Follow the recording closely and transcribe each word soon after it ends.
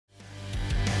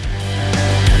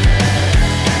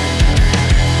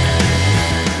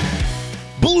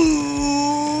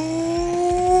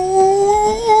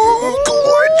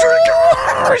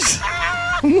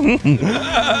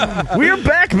We are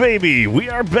back, baby. We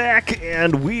are back,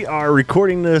 and we are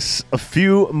recording this a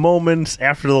few moments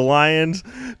after the Lions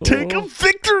take a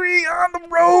victory on the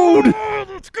road.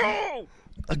 Let's go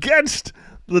against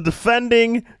the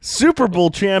defending Super Bowl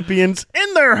champions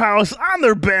in their house on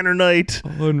their banner night.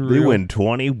 Unreal. They win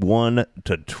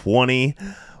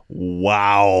 21-20.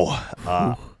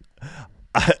 Wow.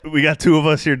 We got two of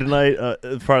us here tonight,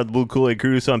 part of the Blue Kool-Aid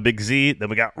crew. So I'm Big Z. Then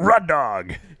we got Rud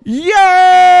Dog.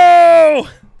 Yo!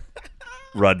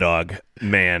 Rud Dog,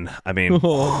 man. I mean,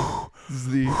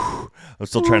 Z. I'm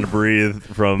still trying to breathe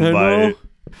from my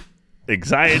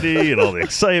anxiety and all the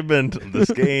excitement of this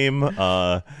game.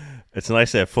 It's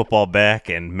nice to have football back,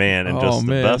 and man, in just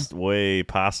the best way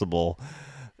possible.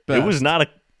 It was not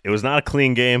a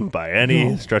clean game by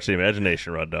any stretch of the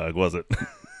imagination, Rud Dog, was it?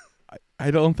 I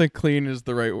don't think clean is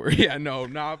the right word. Yeah, no,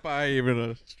 not by even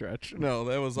a stretch. No,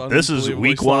 that was This is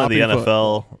week one of the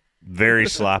NFL. Very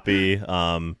sloppy.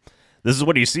 This is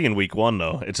what you see in week one,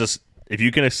 though. It's just, if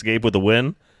you can escape with a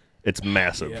win, it's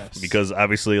massive. Yes. Because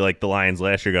obviously, like the Lions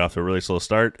last year got off to a really slow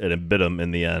start, and it bit them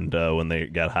in the end when they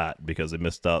got hot because they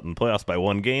missed out in the playoffs by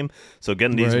one game. So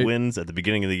getting these wins at the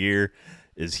beginning of the year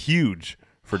is huge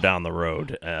for down the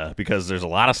road because there's a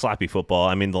lot of sloppy football.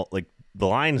 I mean, the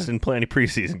Lions didn't play any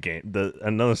preseason game.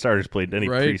 None of the starters played any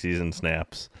preseason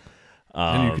snaps.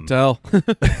 And you could tell.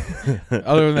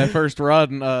 Other than that first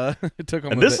run, it took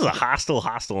them. And this is a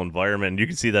hostile environment. You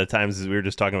can see that at times, as we were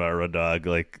just talking about Rud Dog,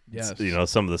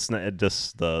 some of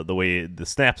the the way the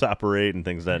snaps operate and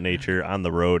things of that nature on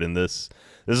the road. And this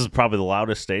is probably the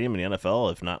loudest stadium in the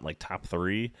NFL, if not like top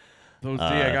three.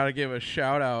 I got to give a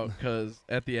shout out because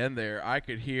at the end there, I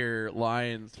could hear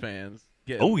Lions fans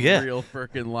getting real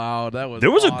freaking loud.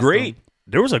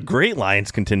 There was a great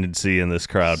Lions contingency in this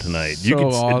crowd tonight.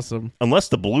 Awesome. Unless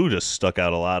the blue just stuck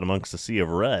out a lot amongst the sea of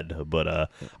red. But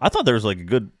I thought there was like a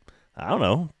good,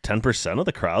 10% of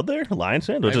the crowd there, Lions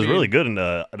fans, which is really good in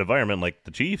an environment like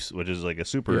the Chiefs, which is like a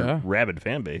super rabid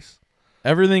fan base.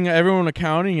 Everyone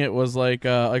accounting it was like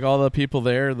all the people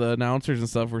there, the announcers and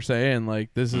stuff were saying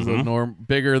like this is a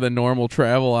bigger than normal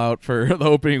travel out for the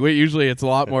opening week. Usually it's a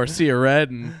lot more sea of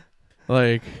red and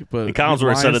but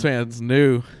Lions fans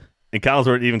knew. And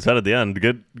Collinsworth even said at the end,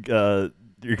 you're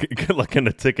good luck in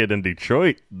a ticket in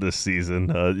Detroit this season.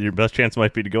 Your best chance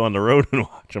might be to go on the road and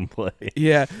watch them play.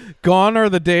 Yeah. Gone are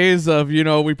the days of,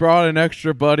 we brought an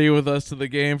extra buddy with us to the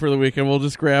game for the weekend. We'll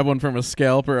just grab one from a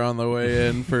scalper on the way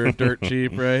in for dirt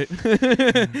cheap, right?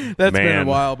 That's been a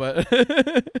while, but.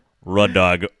 Rud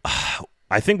Dog,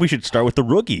 I think we should start with the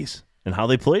rookies and how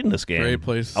they played in this game. Great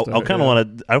place to start, I kind of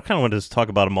want to talk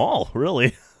about them all,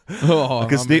 really.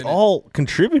 Because they all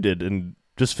contributed in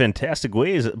just fantastic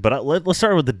ways. But let's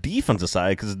start with the defensive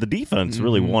side because the defense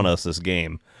really won us this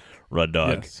game, Rud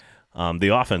Dog. Yes. The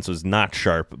offense was not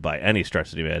sharp by any stretch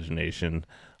of the imagination.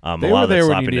 They were there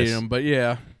when you needed them, but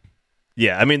yeah.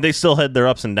 Yeah, I mean, they still had their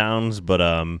ups and downs, but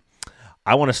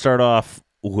I want to start off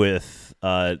with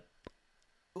the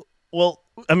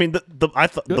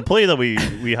play that we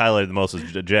highlighted the most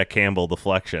is Jack Campbell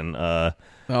deflection.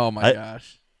 Oh my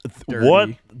gosh.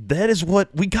 Dirty. That is what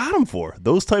we got him for.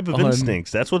 Those type of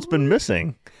instincts. That's what's been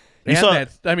missing.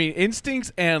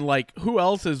 Instincts and like who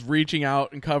else is reaching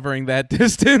out and covering that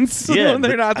distance when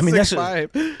they're not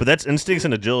 6'5". But that's instincts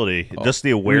and agility. Just the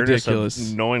awareness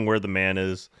of knowing where the man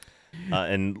is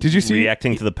and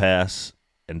reacting to the pass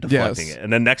and deflecting it.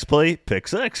 And then next play, pick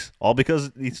six. All because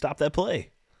he stopped that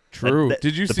play. True.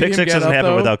 Did you see the pick six doesn't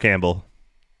happen without Campbell.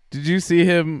 Did you see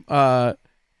him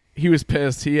he was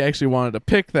pissed. He actually wanted to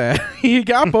pick that. He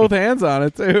got both hands on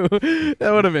it, too.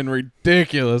 That would have been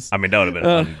ridiculous. I mean, that would have been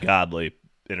an ungodly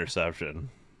interception.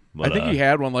 But, I think he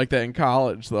had one like that in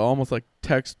college, though, almost like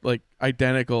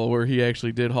identical, where he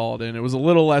actually did haul it in. It was a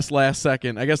little less last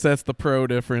second. I guess that's the pro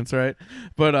difference, right?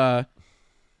 But,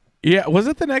 was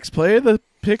it the next play of the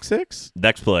pick six?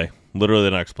 Next play. Literally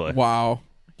the next play. Wow.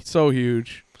 So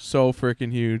huge. So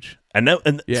freaking huge.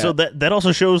 So that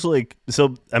also shows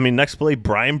next play,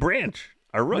 Brian Branch,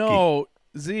 our rookie. No,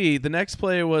 Z, the next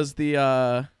play was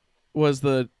I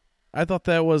thought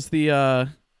that was the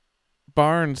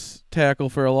Barnes tackle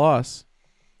for a loss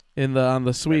on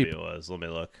the sweep. Maybe it was. Let me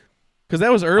look. Because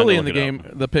that was early in the game,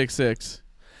 the pick six.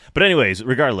 But anyways,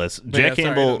 regardless, Jack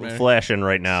Campbell flashing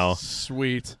right now.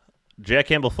 Sweet. Jack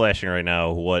Campbell flashing right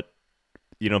now. What?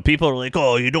 People are like,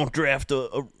 oh, you don't draft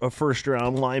a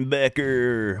first-round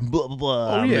linebacker, blah, blah,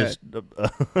 blah. Oh, yeah.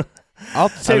 I'll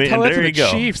say tell that to the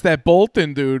Chiefs. That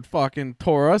Bolton dude fucking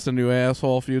tore us a new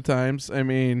asshole a few times. I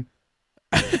mean,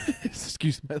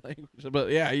 excuse my language, but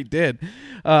yeah, he did.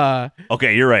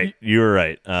 Okay, you're right. You're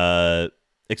right.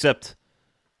 Except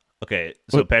Okay,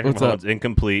 so Patrick Mahomes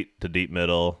incomplete to deep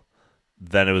middle.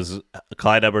 Then it was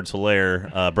Clyde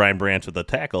Edwards-Helaire, Brian Branch with a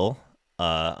tackle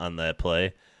on that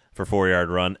play for 4-yard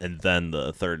run, and then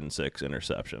the 3rd and 6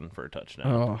 interception for a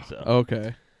touchdown.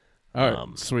 Okay. All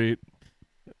right, sweet.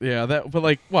 Yeah, but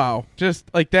like, wow, just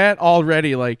like that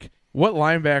already. Like, what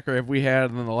linebacker have we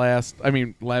had in the last? I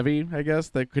mean, Levy, I guess,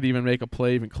 that could even make a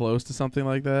play even close to something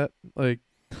like that. Like,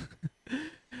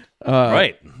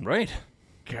 right.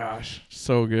 Gosh,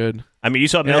 so good. I mean, you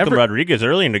saw Malcolm Rodriguez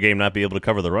early in the game not be able to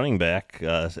cover the running back,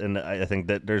 and I think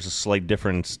that there's a slight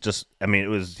difference.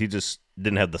 He just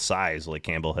didn't have the size like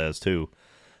Campbell has too.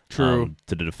 True.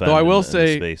 To defend. Though I will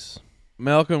say, space.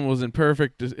 Malcolm was in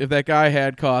perfect. If that guy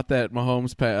had caught that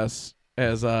Mahomes pass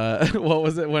as what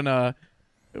was it when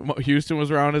Houston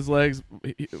was around his legs?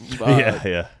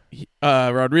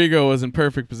 Rodrigo was in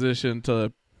perfect position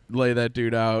to lay that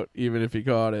dude out, even if he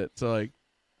caught it. So like.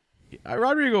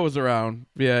 Rodrigo was around.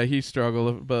 Yeah, he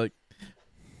struggled, but like,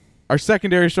 our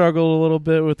secondary struggled a little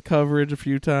bit with coverage a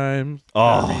few times.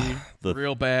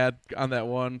 Real bad on that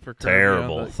one for Kirby.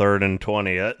 Terrible. 3rd and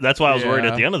 20. That's why I was worried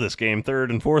at the end of this game.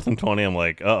 3rd and 4th and 20. I'm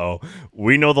like,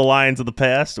 we know the lines of the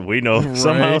past. We know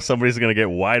somehow somebody's going to get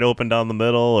wide open down the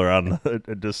middle, or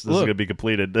this is going to be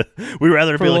completed. We'd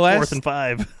rather be like 4th and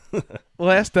 5.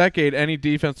 Last decade, any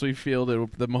defense we fielded,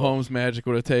 the Mahomes magic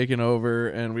would have taken over,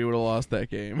 and we would have lost that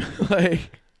game.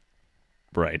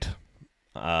 Right.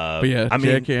 But yeah,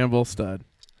 Jack Campbell, stud.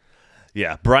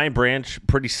 Yeah, Brian Branch,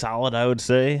 pretty solid, I would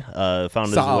say. Found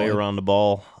his way around the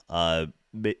ball.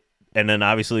 And then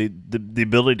obviously the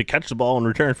ability to catch the ball and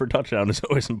return for a touchdown is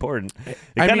always important. It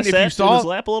kind of sat in his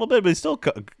lap a little bit, but he still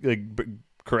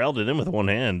corralled it in with one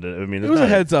hand. I mean, it was a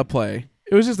heads-up play.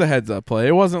 It was just a heads-up play.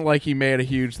 It wasn't like he made a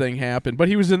huge thing happen, but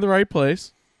he was in the right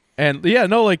place. And,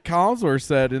 like Collinsworth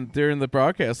said during the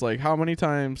broadcast, like, how many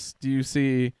times do you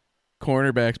see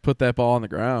cornerbacks put that ball on the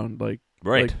ground? Like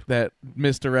that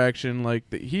misdirection.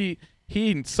 Like, he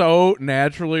so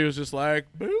naturally was just like,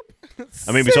 boop.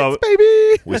 I mean,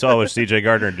 we saw with C.J.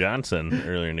 Gardner-Johnson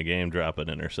earlier in the game drop an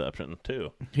interception,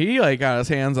 too. He, got his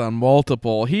hands on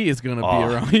multiple. He is going to be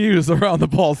around. He was around the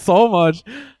ball so much.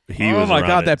 Oh my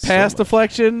God, that pass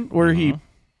deflection where he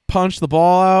punched the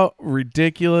ball out,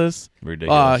 ridiculous.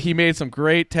 He made some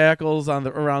great tackles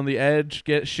around the edge,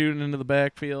 shooting into the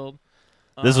backfield.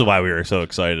 This is why we were so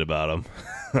excited about him.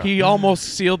 He almost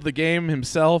sealed the game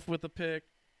himself with a pick.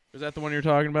 Is that the one you're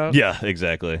talking about? Yeah,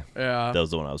 exactly. Yeah, that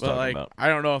was the one I was talking about. I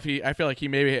don't know if I feel like he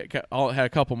maybe had a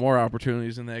couple more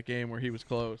opportunities in that game where he was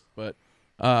close, but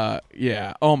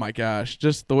yeah. Oh my gosh,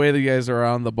 just the way the guys are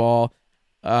on the ball.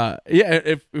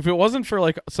 If it wasn't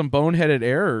for some boneheaded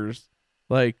errors,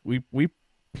 we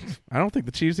I don't think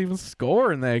the Chiefs even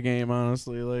score in that game,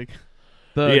 honestly.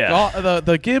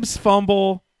 The Gibbs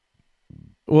fumble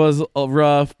was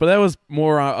rough, but that was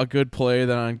more a good play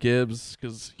than on Gibbs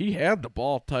because he had the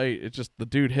ball tight. It's just the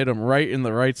dude hit him right in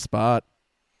the right spot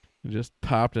and just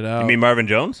popped it out. You mean Marvin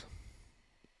Jones?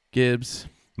 Gibbs.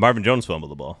 Marvin Jones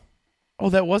fumbled the ball. Oh,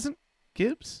 that wasn't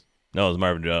Gibbs? No, it was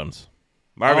Marvin Jones.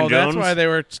 Jones.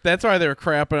 That's why they were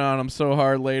crapping on him so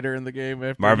hard later in the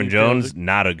game. Marvin Jones,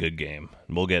 not a good game.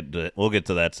 We'll get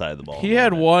to that side of the ball. He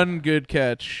had one good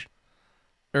catch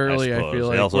early. I feel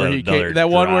like also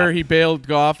one where he bailed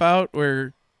Goff out,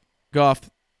 where Goff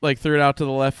threw it out to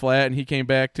the left flat and he came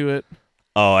back to it.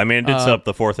 Oh, I mean, it did set up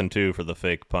the 4th and 2 for the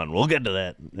fake punt. We'll get to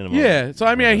that in a moment. Yeah, so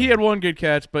I mean, he had one good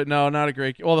catch, but no, not a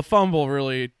great. Well, the fumble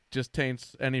really just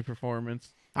taints any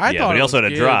performance. But he also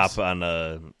had a drop on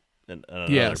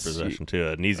another possession too,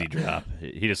 an easy drop.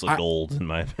 He just looked old in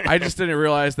my opinion. I just didn't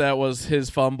realize that was his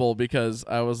fumble because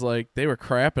I was like, they were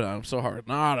crapping on him so hard.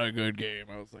 Not a good game.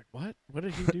 I was like, what? What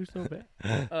did he do so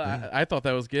bad? I thought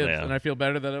that was Gibbs, and I feel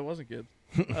better that it wasn't Gibbs.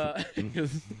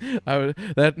 Because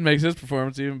that makes his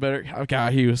performance even better. Oh,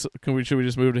 God, should we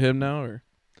just move to him now, or?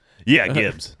 Yeah,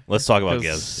 Gibbs. Let's talk about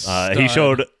Gibbs.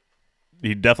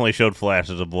 He definitely showed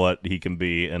flashes of what he can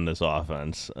be in this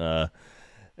offense.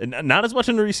 Not as much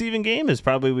in the receiving game as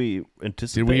probably we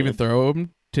anticipated. Did we even throw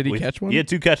him? Did he catch one? He had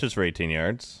 2 catches for 18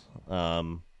 yards.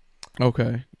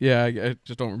 Okay. Yeah, I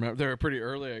just don't remember. They were pretty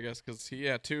early, I guess, because he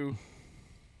had 2.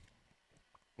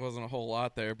 Wasn't a whole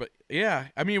lot there. But, yeah,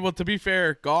 I mean, well, to be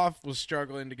fair, Goff was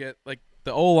struggling to get,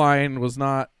 the O-line was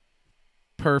not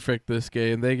perfect this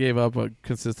game. They gave up a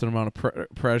consistent amount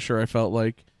of pressure, I felt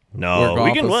like. No,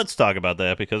 let's talk about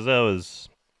that because that was...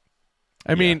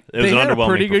 I mean, they had a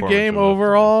pretty good game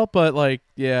overall, but I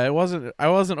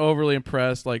wasn't overly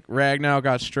impressed. Ragnow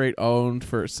got straight owned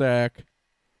for a sack.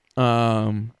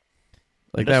 That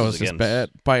was just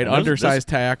bad by an undersized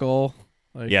tackle.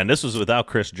 And this was without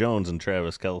Chris Jones and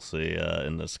Travis Kelce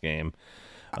in this game.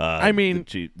 I mean,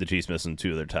 the Chiefs missing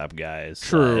two of their top guys.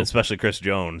 True. Especially Chris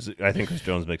Jones. I think Chris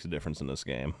Jones makes a difference in this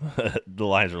game. The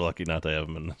Lions are lucky not to have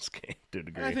him in this game to a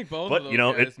degree. I think both but, of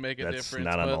those guys make a that's difference.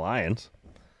 Not on the Lions.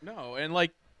 No, and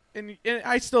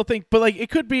I still think, but like it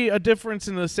could be a difference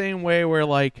in the same way where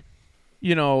like,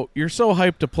 you're so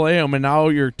hyped to play them, and now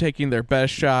you're taking their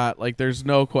best shot. Like, there's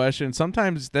no question.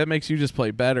 Sometimes that makes you just play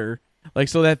better. Like,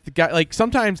 so that the guy, like,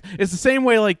 sometimes it's the same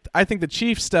way. Like, I think the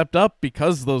Chiefs stepped up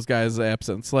because of those guys'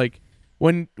 absence. Like,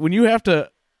 when you have to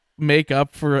make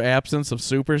up for absence of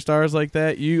superstars like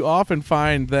that, you often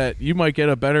find that you might get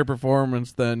a better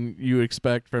performance than you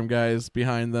expect from guys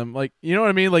behind them. Like, you know what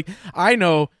I mean? Like, I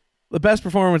know the best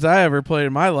performance I ever played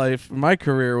in my life, in my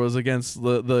career, was against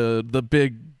the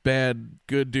big, bad,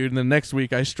 good dude, and the next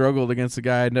week I struggled against a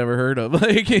guy I'd never heard of.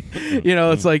 Like,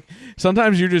 it's like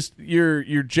sometimes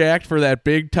you're jacked for that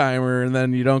big timer, and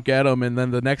then you don't get him, and then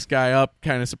the next guy up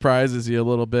kind of surprises you a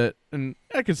little bit. And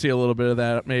I could see a little bit of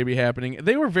that maybe happening.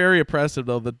 They were very oppressive,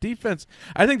 though. The defense,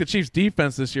 I think the Chiefs'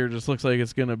 defense this year just looks like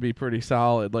it's going to be pretty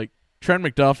solid. Like, Trent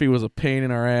McDuffie was a pain in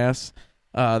our ass.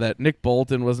 That Nick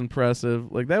Bolton was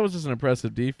impressive. Like, that was just an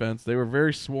impressive defense. They were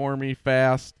very swarmy,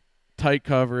 fast, tight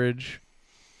coverage.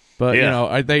 But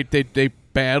they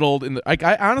battled in the.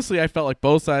 I honestly, I felt like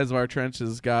both sides of our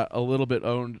trenches got a little bit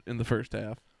owned in the first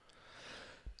half.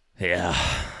 Yeah,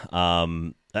 I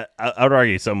would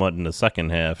argue somewhat in the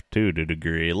second half too, to a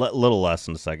degree. A little less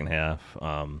in the second half.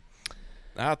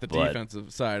 Not the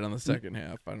defensive side on the second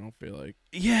half. I don't feel like.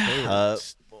 Yeah,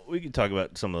 we could talk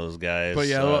about some of those guys.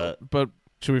 But but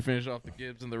should we finish off the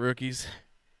Gibbs and the rookies?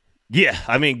 Yeah,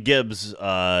 I mean Gibbs,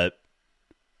 as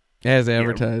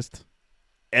advertised.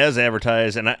 As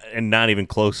advertised, and not even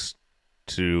close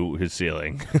to his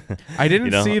ceiling. I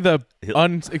didn't see the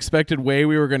unexpected way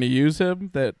we were going to use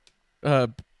him that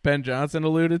Ben Johnson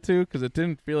alluded to, because it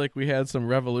didn't feel like we had some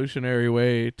revolutionary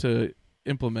way to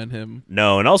implement him.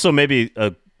 No, and also maybe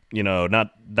not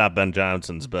Ben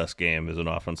Johnson's best game as an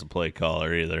offensive play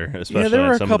caller either, especially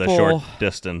on some of the short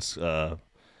distance. That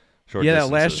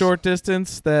last short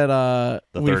distance that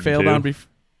we failed on.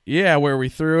 Where we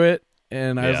threw it.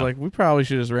 And I was like, we probably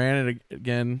should have just ran it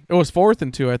again. It was 4th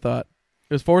and 2, I thought.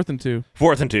 It was 4th and 2.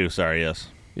 4th and 2, sorry, yes.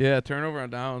 Yeah, turnover on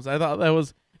downs. I thought that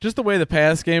was just the way the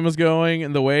pass game was going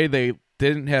and the way they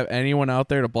didn't have anyone out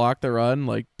there to block the run.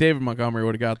 Like, David Montgomery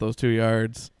would have got those 2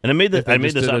 yards. And I made this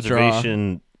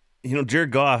observation. Jared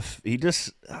Goff,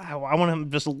 I want him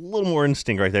just a little more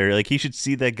instinct right there. Like, he should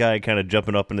see that guy kind of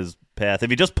jumping up in his path. If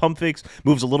he just pump fakes,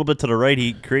 moves a little bit to the right,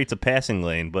 he creates a passing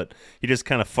lane, but he just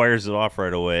kind of fires it off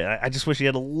right away. I just wish he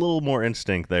had a little more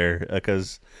instinct there,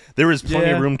 because there was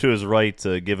plenty of room to his right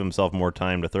to give himself more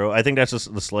time to throw. I think that's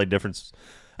just the slight difference.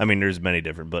 I mean, there's many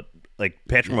different, but like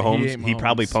Patrick Mahomes, he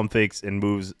probably pump fakes and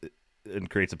moves and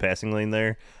creates a passing lane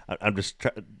there. I'm just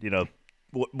trying,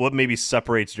 what maybe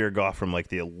separates Jared Goff from like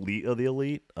the elite of the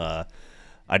elite.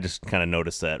 I just kind of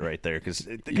noticed that right there, because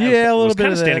the guy was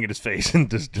kind of standing at his face and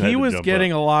just he was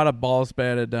getting a lot of balls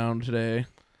batted down today.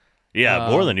 Yeah,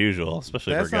 more than usual,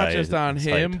 especially for guys. That's not just on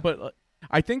him, but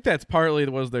I think that's partly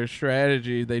was their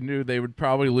strategy. They knew they would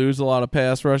probably lose a lot of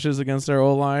pass rushes against their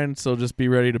O-line, so just be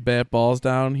ready to bat balls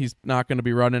down. He's not going to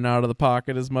be running out of the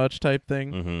pocket as much, type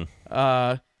thing.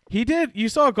 Mm-hmm. He did. You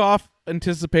saw Goff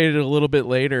anticipated a little bit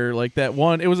later, like that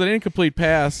one. It was an incomplete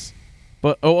pass,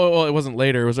 but it wasn't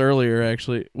later. It was earlier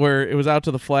actually, where it was out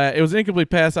to the flat. It was an incomplete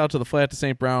pass out to the flat to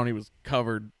St. Brown. He was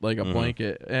covered like a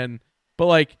blanket, but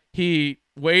like he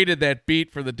waited that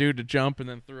beat for the dude to jump and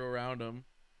then threw around him.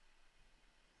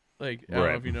 Like, I don't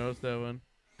know if you noticed that one,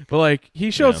 but like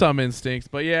he showed some instincts.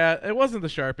 But yeah, it wasn't the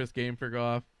sharpest game for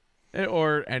Goff.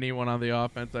 Or anyone on the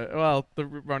offense. Well, the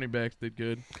running backs did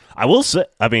good. I will say,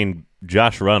 I mean,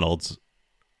 Josh Reynolds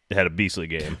had a beastly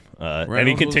game. And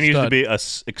he continues to be a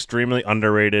extremely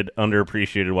underrated,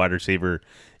 underappreciated wide receiver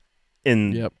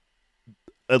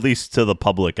at least to the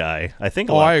public eye. I think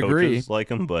a lot of coaches like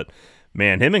him, but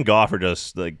man, him and Goff are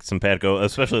just like simpatico,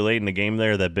 especially late in the game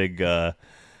there, that big the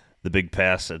big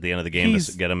pass at the end of the game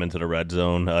to get him into the red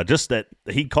zone. Just that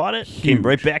he caught it, came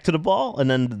right back to the ball,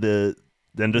 and then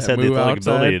just had the athletic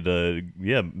ability to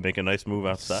make a nice move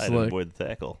outside and avoid the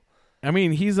tackle. I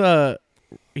mean, he's a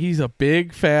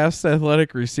big, fast,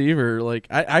 athletic receiver. Like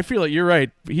I feel like you're right.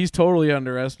 He's totally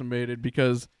underestimated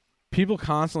because people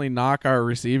constantly knock our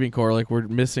receiving core like we're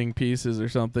missing pieces or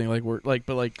something. Like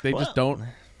they just don't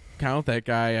count that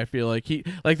guy. I feel like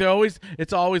it's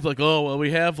always like, oh well,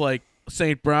 we have like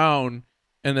St. Brown,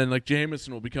 and then like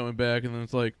Jameson will be coming back, and then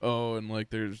it's like, oh, and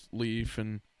like there's Leaf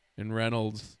and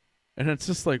Reynolds. And it's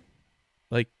just like,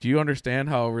 do you understand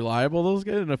how reliable those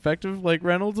guys and effective like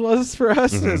Reynolds was for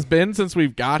us has been since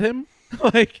we've got him?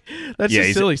 Like, that's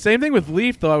just silly. Same thing with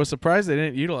Leaf, though. I was surprised they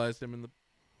didn't utilize him in the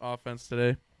offense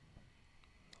today.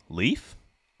 Leaf?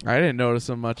 I didn't notice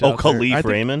him much. Oh, Khalif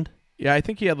Raymond? Yeah, I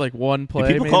think he had like one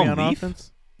play maybe on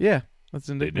offense. Yeah, that's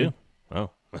indicative. They do?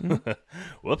 Oh.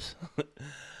 Whoops.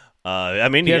 I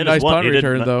mean, he had a nice punt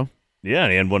return, though. Yeah,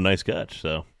 and he had one nice catch,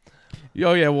 so.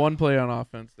 Oh, yeah, one play on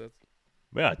offense.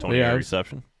 Yeah, 20-yard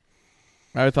reception.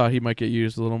 I thought he might get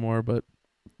used a little more, but.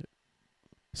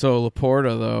 So,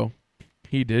 Laporta, though,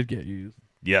 he did get used.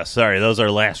 Yeah, sorry. That was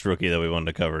our last rookie that we wanted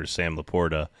to cover, Sam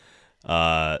Laporta.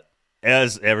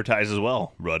 As advertised as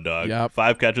well, Rud Dog. Yep.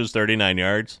 5 catches, 39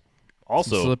 yards.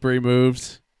 Also, some slippery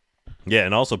moves. Yeah,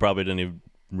 and also probably didn't even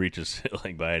reach his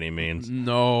ceiling by any means.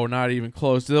 No, not even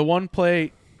close. The one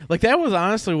play, like that was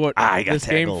honestly what he got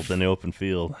tackled in the open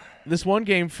field. This one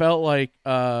game felt like,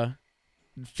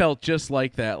 felt just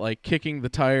like that, like kicking the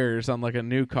tires on like a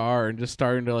new car and just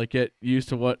starting to like get used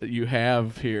to what you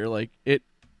have here. Like it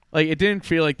didn't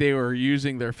feel like they were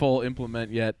using their full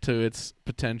implement yet to its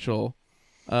potential.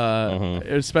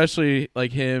 Especially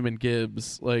like him and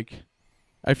Gibbs. Like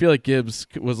I feel like Gibbs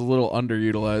was a little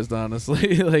underutilized,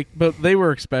 honestly. Like, but they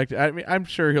were expected. I mean, I'm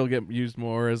sure he'll get used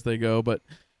more as they go. But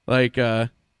like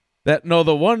the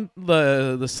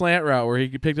slant route where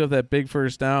he picked up that big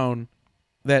first down,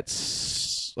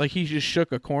 that's like he just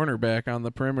shook a cornerback on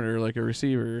the perimeter like a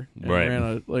receiver and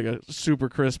ran a super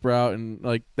crisp route, and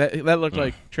like that looked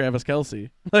like Travis Kelce.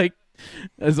 Like.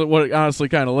 Is what it honestly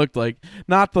kind of looked like.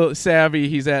 Not the savvy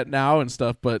he's at now and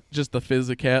stuff, but just the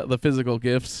physical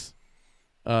gifts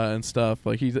and stuff.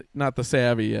 Like he's not the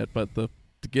savvy yet, but the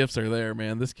gifts are there,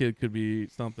 man. This kid could be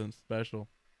something special.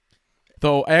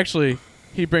 Though, actually,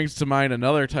 he brings to mind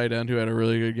another tight end who had a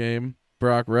really good game,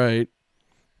 Brock Wright.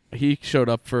 He showed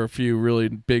up for a few really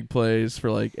big plays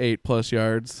for like 8+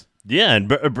 yards. Yeah,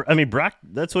 and I mean, Brock,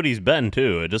 that's what he's been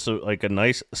too. Just like a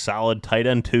nice, solid tight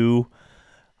end too.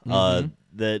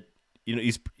 That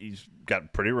he's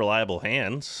got pretty reliable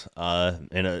hands, and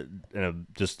a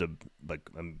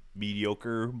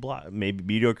mediocre block, maybe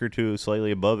mediocre to slightly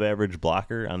above average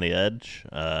blocker on the edge.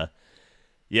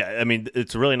 Yeah, I mean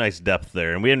it's a really nice depth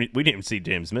there, and we didn't even see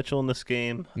James Mitchell in this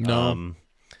game. No.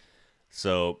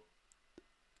 So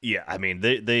yeah, I mean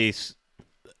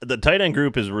the tight end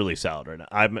group is really solid right now.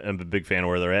 I'm a big fan of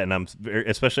where they're at, and I'm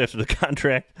especially after the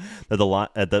contract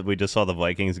that we just saw the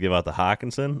Vikings give out to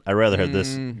Hawkinson. I'd rather have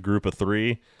this group of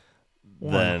 3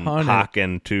 than 100. Hawk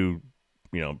and 2,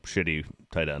 shitty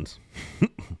tight ends.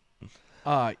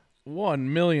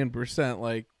 1,000,000%.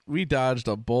 Like we dodged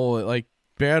a bullet. Like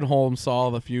Brad Holmes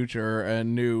saw the future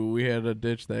and knew we had to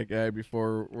ditch that guy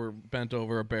before we're bent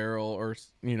over a barrel or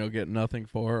get nothing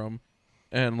for him,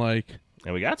 and like.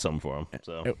 And we got something for him.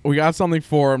 So we got something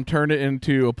for him, turned it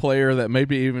into a player that may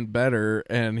be even better,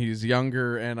 and he's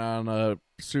younger and on a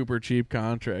super cheap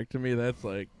contract. To me, that's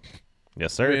like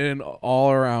yes, sir. Win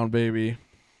all around, baby.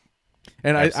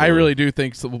 And I really do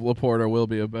think Laporta will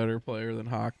be a better player than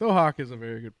Hawk, though Hawk is a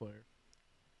very good player.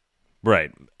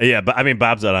 Right. Yeah, but I mean,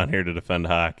 Bob's not on here to defend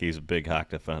Hawk. He's a big Hawk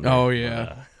defender. Oh,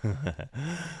 yeah.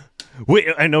 Wait,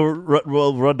 I know,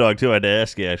 Rud Dog, too. I had to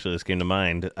ask you, actually. This came to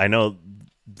mind. I know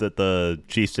that the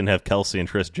Chiefs didn't have Kelce and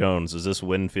Chris Jones. Does this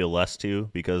win feel less to you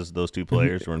because those two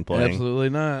players weren't playing? Absolutely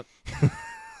not.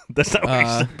 That's not what you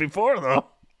said before, though.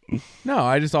 No,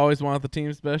 I just always want the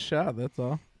team's best shot. That's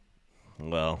all.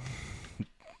 Well,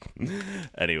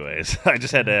 anyways, I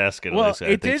just had to ask it. Well,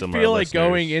 it did feel like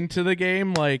going into the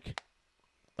game, like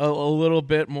a little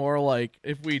bit more like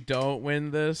if we don't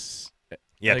win this.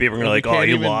 Yeah, people are like, "Oh,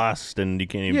 you lost, and you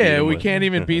can't even." Yeah, we can't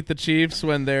even beat the Chiefs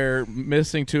when they're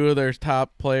missing 2 of their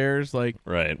top players. Like,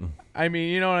 right. I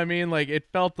mean, you know what I mean? Like, it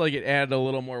felt like it added a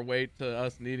little more weight to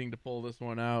us needing to pull this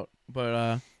one out,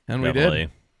 but and we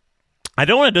did. I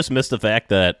don't want to dismiss the fact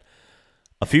that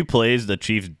a few plays the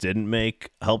Chiefs didn't make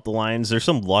helped the Lions. There's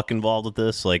some luck involved with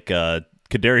this, like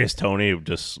Kadarius Toney.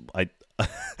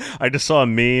 I just saw a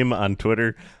meme on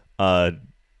Twitter.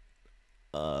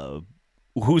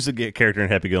 Who's the character in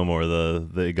Happy Gilmore?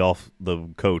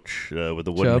 The coach with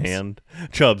the wooden hand?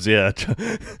 Chubbs, yeah.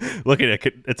 Looking at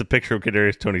it's a picture of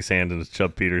Kadarius Toney's hand, and it's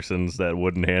Chubb Peterson's that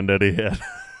wooden hand that he had.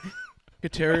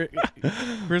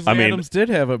 Grizzly Adams did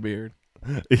have a beard.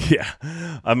 Yeah,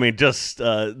 I mean, just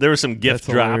there were some gift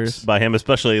drops by him,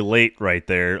 especially late right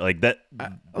there. Like that could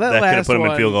have put him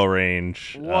in field goal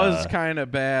range. Was kind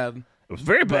of bad. It was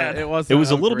very bad. It was a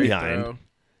little behind. Throw.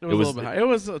 It was a little behind. It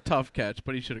was a tough catch,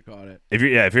 but he should have caught it. If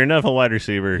you're an NFL wide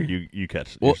receiver, you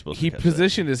catch. Well, you're supposed he to catch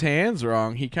positioned his hands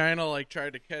wrong. He kind of like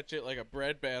tried to catch it like a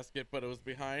bread basket, but it was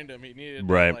behind him. He needed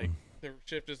to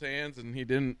shift his hands, and he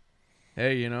didn't.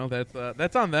 Hey,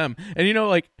 that's on them. And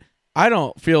I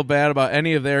don't feel bad about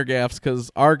any of their gaffes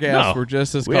because our gaffes were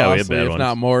just as costly, if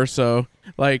not more so.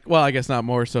 Like, well, I guess not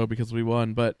more so because we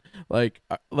won, but like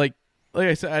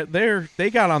I said, they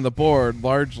got on the board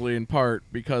largely in part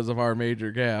because of our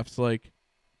major gaffes. Like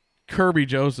Kirby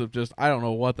Joseph, just I don't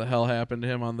know what the hell happened to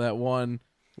him on that one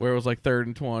where it was like 3rd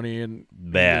and 20 and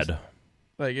bad.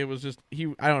 It was just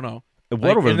I don't know.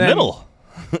 What over the middle?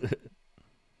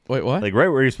 Wait, what? Like right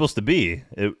where you're supposed to be.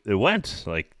 It went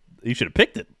like you should have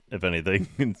picked it. If anything,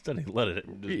 instead he let it.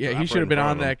 He should have been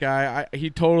on that guy. He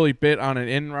totally bit on an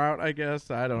in route, I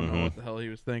guess. I don't know what the hell he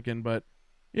was thinking, but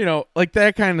like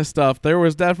that kind of stuff. There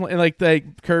was definitely like the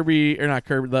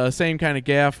the same kind of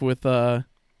gaff with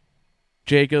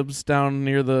Jacobs down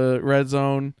near the red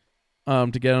zone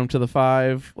to get him to the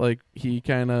 5. Like he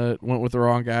kind of went with the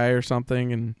wrong guy or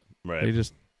something, and they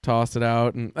just tossed it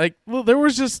out. And there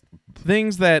was just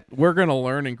things that we're gonna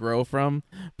learn and grow from,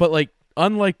 but like.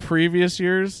 Unlike previous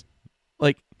years,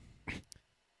 like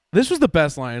this was the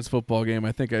best Lions football game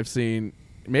I think I've seen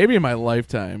maybe in my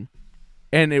lifetime.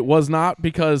 And it was not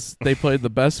because they played the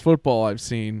best football I've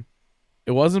seen.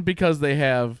 It wasn't because they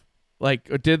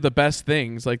did the best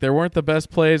things. Like there weren't the best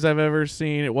plays I've ever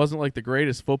seen. It wasn't like the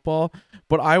greatest football,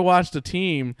 but I watched a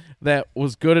team that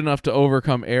was good enough to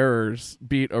overcome errors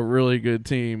beat a really good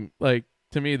team. Like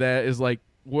to me that is like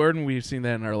where we've seen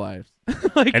that in our lives.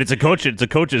 And it's a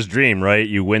coach's dream, right?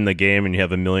 You win the game and you have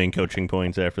 1 million coaching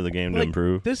points after the game to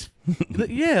improve. This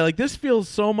feels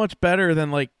so much better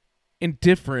than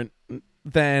indifferent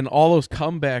than all those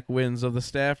comeback wins of the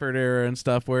Stafford era and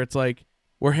stuff where it's like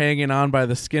we're hanging on by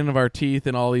the skin of our teeth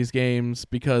in all these games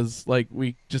because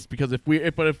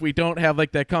if we don't have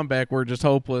like that comeback we're just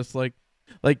hopeless. Like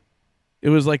it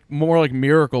was like more like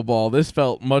miracle ball. This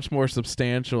felt much more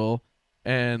substantial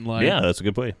and that's a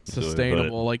good play.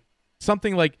 Sustainable. Like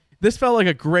something like this felt like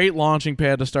a great launching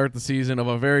pad to start the season of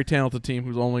a very talented team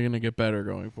who's only going to get better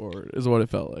going forward is what it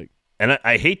felt like. And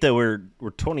I hate that we're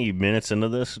 20 minutes into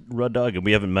this, Rud Dog, and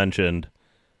we haven't mentioned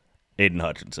Aiden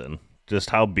Hutchinson. Just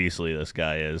how beastly this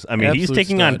guy is. I mean, Absolute he's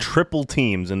taking stud. on triple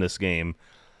teams in this game.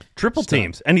 Triple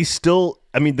teams. And he's still,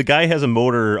 I mean, the guy has a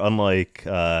motor unlike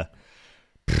the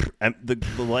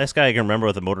last guy I can remember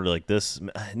with a motor like this.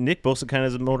 Nick Bosa kind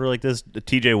of has a motor like this.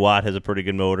 TJ Watt has a pretty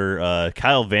good motor.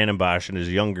 Kyle Vandenbosch in his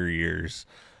younger years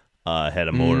had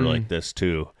a motor like this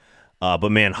too.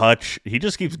 But man, Hutch, he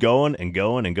just keeps going and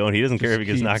going and going. He doesn't care if he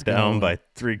gets knocked down by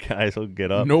 3 guys. He'll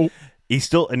get up. Nope. He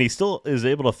still is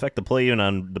able to affect the play even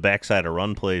on the backside of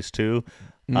run plays too.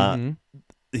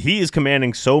 He is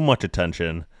commanding so much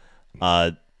attention,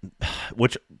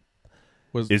 which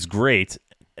is great.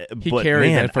 But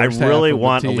man, I really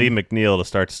want Lee McNeil to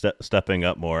start stepping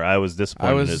up more. I was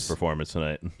disappointed in his performance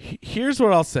tonight. Here's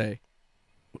what I'll say: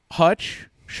 Hutch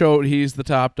showed he's the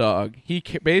top dog. He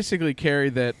basically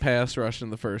carried that pass rush in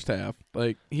the first half.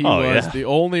 Like he was the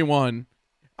only one.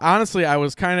 Honestly, I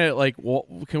was kind of like, well,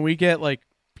 can we get like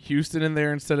Houston in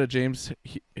there instead of James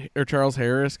or Charles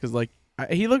Harris? Because like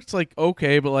he looks like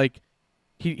okay, but like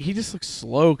he just looks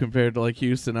slow compared to like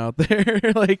Houston out there.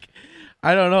 Like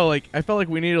I don't know. Like I felt like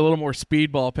we need a little more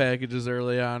speedball packages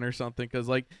early on or something.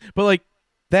 But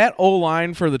that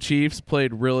O-line for the Chiefs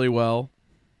played really well.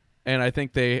 And I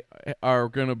think they are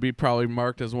going to be probably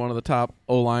marked as one of the top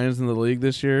O-lines in the league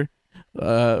this year.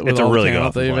 It's a really good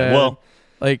offensive line. Well,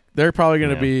 like they're probably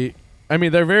going to be. I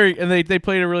mean, they're they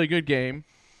played a really good game.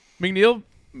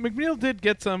 McNeil did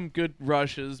get some good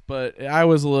rushes, but I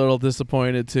was a little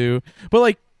disappointed too. But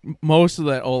like most of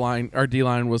that O-line, our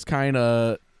D-line was kind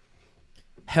of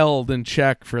held in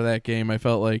check for that game. I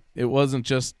felt like it wasn't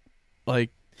just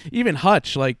like even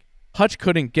Hutch. Like Hutch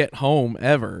couldn't get home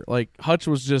ever. Like Hutch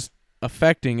was just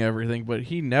affecting everything, but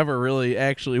he never really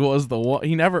actually was the one.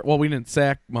 He never. Well, we didn't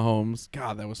sack Mahomes.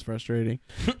 God, that was frustrating.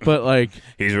 But like,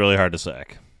 he's really hard to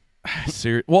sack.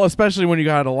 Well, especially when you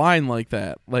got a line like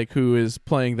that, like who is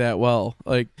playing that well,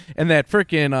 like, and that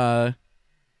freaking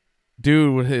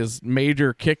dude with his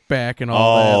major kickback and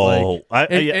all that.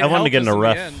 Like, I wanted to get in a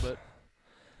ref. End,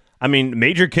 I mean,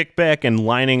 major kickback and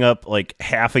lining up like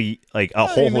a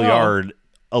whole yard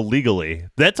illegally.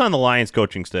 That's on the Lions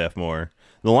coaching staff more.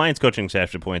 The Lions coaching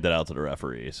staff should point that out to the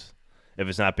referees if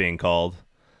it's not being called.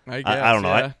 I don't know.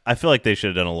 Yeah. I feel like they should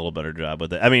have done a little better job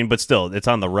with it. I mean, but still, it's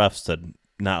on the refs to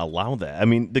not allow that. I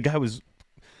mean, the guy was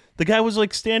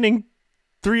like standing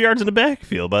 3 yards in the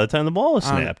backfield by the time the ball was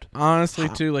snapped. Honestly,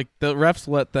 too, like the refs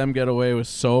let them get away with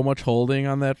so much holding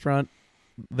on that front.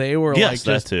 They were like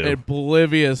just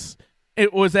oblivious.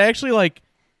 It was actually like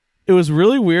it was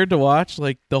really weird to watch.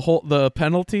 Like the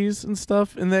penalties and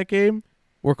stuff in that game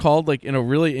were called like in a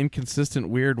really inconsistent,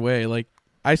 weird way. Like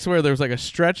I swear there was like a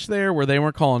stretch there where they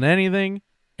weren't calling anything,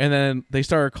 and then they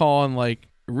started calling like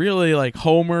really like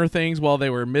homer things while they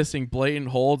were missing blatant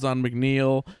holds on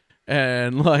McNeil,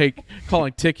 and like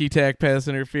calling ticky-tack pass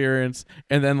interference,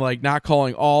 and then like not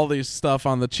calling all these stuff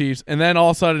on the Chiefs, and then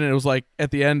all of a sudden it was like at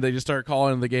the end they just started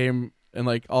calling the game and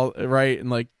like all right, and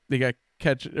like they got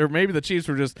catch, or maybe the Chiefs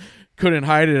were just couldn't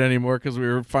hide it anymore because we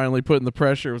were finally putting the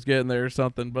pressure was getting there or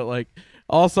something, but like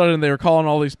all of a sudden they were calling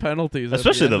all these penalties,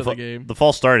 especially at the end of the game. The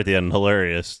false start at the end,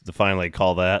 hilarious to finally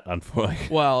call that on.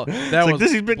 Well, that was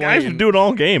like, this guy's been doing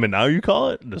all game, and now you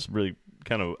call it. Just really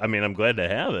kind of. I mean, I'm glad to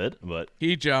have it, but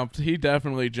he jumped. He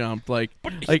definitely jumped.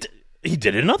 He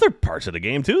did it in other parts of the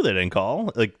game too. They didn't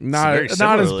call like not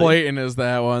as blatant as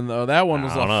that one though. That one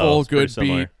was a full good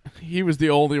beat. He was the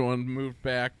only one moved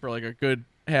back for like a good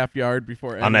half yard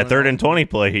before. On that 3rd and 20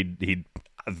 play, he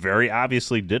very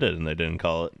obviously did it, and they didn't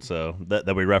call it. So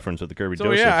that we referenced with the Kirby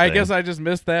Joseph yeah, I thing. guess I just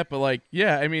missed that. But like,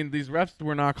 yeah, I mean, these refs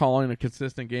were not calling a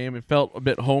consistent game. It felt a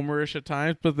bit homerish at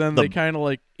times, but then they kind of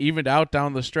like evened out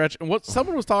down the stretch. And what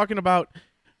someone was talking about,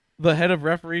 the head of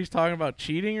referees talking about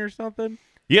cheating or something.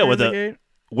 Yeah,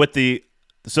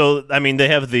 so I mean, they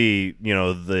have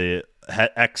the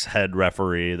ex-head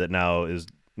referee that now is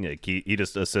he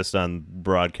just assists on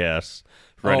broadcasts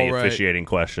for any officiating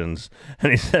questions,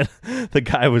 and he said the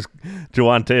guy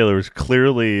Jawan Taylor was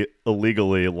clearly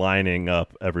illegally lining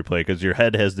up every play because your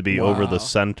head has to be over the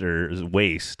center's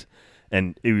waist,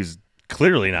 and it was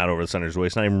clearly not over the center's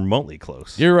waist, not even remotely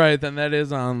close. You're right. Then that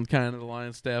is on kind of the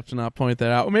Lions staff to not point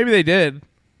that out. Well, maybe they did.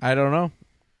 I don't know.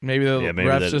 Maybe the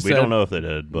refs just said, we don't know if they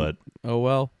did, but oh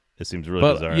well. It seems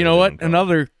really bizarre. You know what?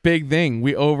 Another big thing.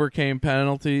 We overcame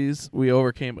penalties. We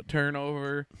overcame a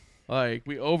turnover. Like,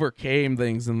 we overcame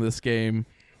things in this game.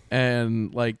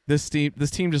 And like this team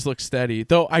just looks steady.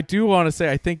 Though I do want to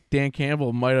say I think Dan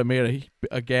Campbell might have made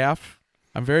a gaffe.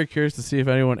 I'm very curious to see if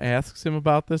anyone asks him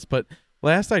about this, but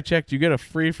last I checked, you get a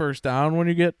free first down when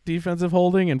you get defensive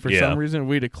holding, and for some reason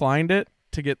we declined it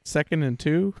to get 2nd and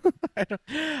 2. For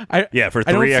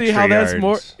 3 extra yards.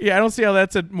 I don't see how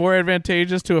that's more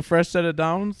advantageous to a fresh set of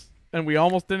downs, and we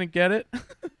almost didn't get it.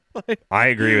 I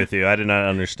agree with you. I did not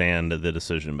understand the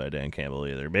decision by Dan Campbell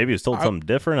either. Maybe he was told something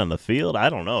different on the field. I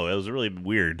don't know. It was really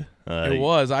weird. It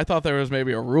was. I thought there was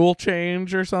maybe a rule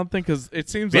change or something because it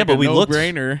seems like a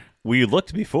no-brainer. We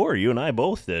looked before. You and I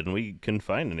both did, and we couldn't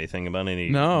find anything about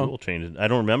any rule changes. I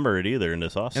don't remember it either in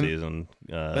this offseason.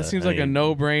 That seems like a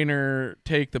no-brainer.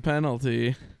 Take the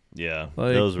penalty. Yeah,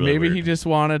 like, that was really maybe weird. he just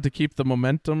wanted to keep the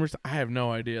momentum. I have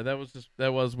no idea.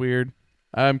 That was weird.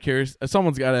 I'm curious.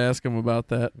 Someone's got to ask him about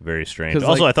that. Very strange.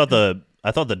 Also, I thought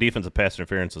the defensive pass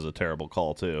interference was a terrible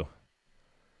call too.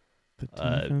 The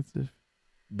defensive.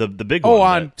 The big one. Oh,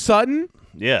 on Sutton.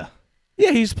 Yeah.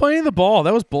 Yeah, he's playing the ball.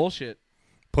 That was bullshit.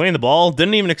 Playing the ball,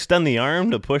 didn't even extend the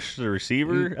arm to push the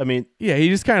receiver. I mean, yeah, he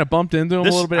just kind of bumped into him a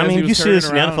little bit. I mean, you see this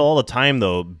in the NFL all the time,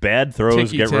 though. Bad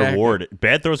throws get rewarded.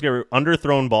 Bad throws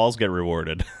underthrown balls get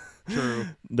rewarded. True.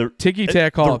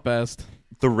 Ticky-tack call it best.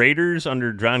 The Raiders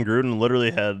under John Gruden literally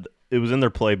it was in their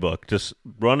playbook. Just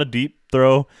run a deep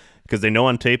throw because they know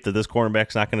on tape that this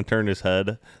cornerback's not going to turn his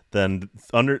head. Then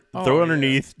throw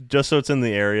underneath just so it's in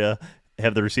the area.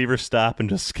 Have the receiver stop and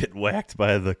just get whacked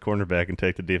by the cornerback and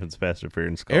take the defensive pass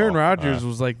interference call. Aaron Rodgers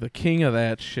was like the king of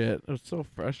that shit. It was so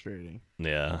frustrating.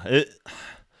 Yeah.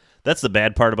 That's the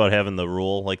bad part about having the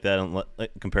rule like that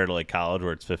compared to like college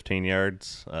where it's 15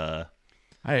 yards.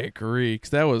 I agree,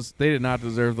 because they did not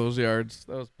deserve those yards.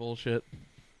 That was bullshit.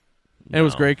 And it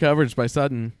was great coverage by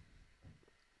Sutton.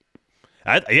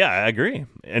 I agree,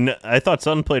 and I thought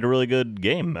Sutton played a really good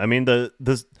game. I mean,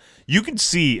 you can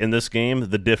see in this game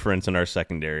the difference in our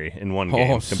secondary in one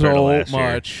game compared to last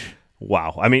year.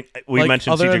 Wow, I mean, we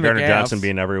mentioned C.J. Gardner-Johnson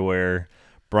being everywhere.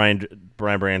 Brian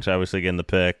Branch obviously getting the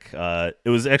pick. It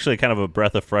was actually kind of a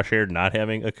breath of fresh air not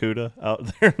having Okudah out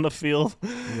there in the field,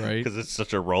 right? Because it's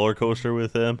such a roller coaster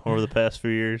with him over the past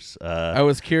few years. I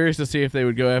was curious to see if they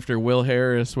would go after Will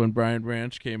Harris when Brian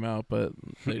Branch came out, but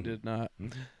they did not.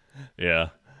 Yeah.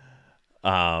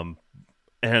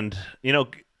 And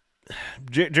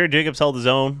Jared Jacobs held his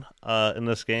own in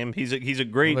this game. He's a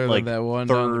great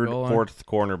third, fourth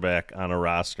cornerback on a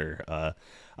roster.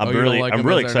 I'm really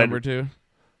excited. Number 2?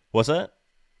 What's that?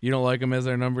 You don't like him as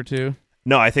our number 2?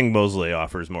 No, I think Mosley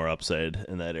offers more upside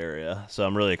in that area. So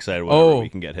I'm really excited whenever we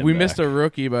can get him. We missed a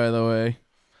rookie, by the way.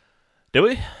 Did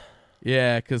we?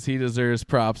 Yeah, because he deserves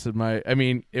props. I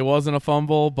mean, it wasn't a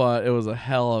fumble, but it was a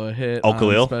hell of a hit on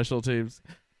Khalil? Special teams.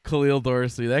 Khalil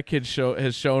Dorsey. That kid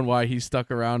has shown why he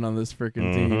stuck around on this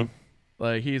freaking team.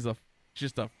 Like, he's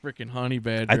just a freaking honey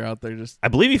badger out there. I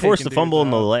believe he forced the fumble in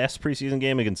the last preseason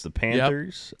game against the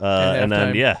Panthers. And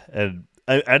then,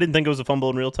 I didn't think it was a fumble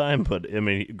in real time, but I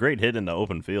mean, great hit in the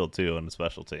open field too on the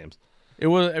special teams. It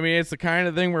was. I mean, it's the kind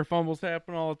of thing where fumbles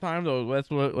happen all the time, though. That's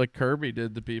what like Kirby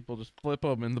did to people. Just flip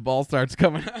them, and the ball starts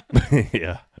coming out.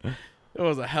 Yeah, it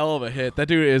was a hell of a hit. That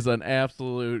dude is an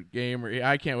absolute gamer.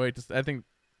 I can't wait to. I think,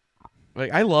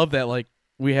 like, I love that. Like,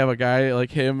 we have a guy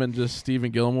like him and just Stephen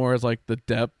Gilmore as like the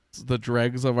depths, the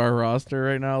dregs of our roster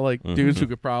right now. Like dudes who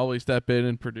could probably step in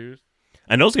and produce.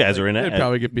 And those guys like, are inactive.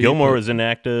 Probably get beat, Gilmore was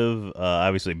inactive.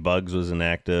 Obviously, Bugs was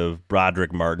inactive.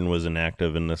 Broderick Martin was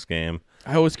inactive in this game.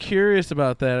 I was curious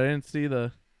about that. I didn't see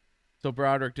so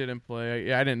Broderick didn't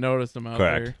play. I didn't notice him out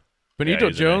there. Benito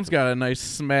Jones got a nice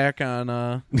smack on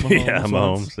Mahomes. Yeah,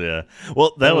 Mahomes. Yeah.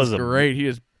 Well, that was great. He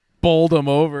just bowled him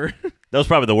over. That was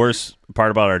probably the worst part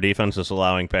about our defense, just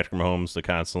allowing Patrick Mahomes to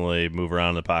constantly move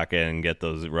around the pocket and get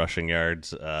those rushing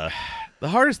yards. The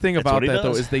hardest thing about that,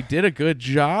 though, is they did a good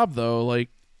job, though, like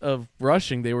of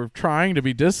rushing. They were trying to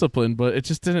be disciplined, but it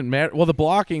just didn't matter. Well, the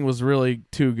blocking was really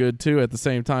too good, too, at the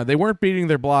same time. They weren't beating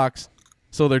their blocks,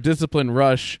 so their disciplined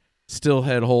rush still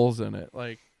had holes in it.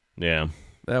 Like, yeah.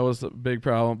 That was a big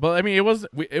problem. But, I mean, it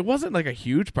wasn't like a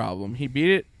huge problem. He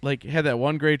beat it, like, had that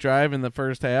one great drive in the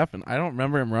first half, and I don't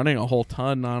remember him running a whole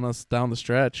ton on us down the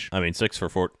stretch. I mean, 6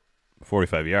 for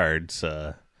 45 yards.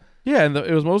 Yeah, and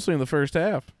it was mostly in the first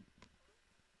half.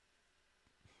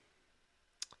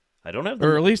 I don't have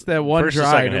or at least that one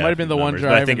drive. It might have been the one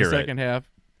drive in the second right. half.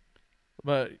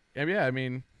 But, yeah, I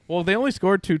mean, well, they only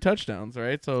scored 2 touchdowns,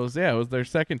 right? So, it was their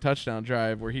second touchdown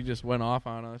drive where he just went off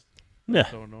on us. Yeah.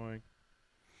 So annoying.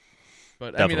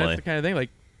 But, Definitely. I mean, that's the kind of thing.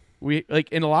 Like,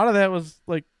 and a lot of that was,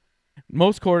 like,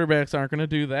 most quarterbacks aren't going to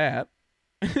do that.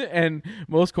 And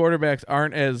most quarterbacks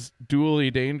aren't as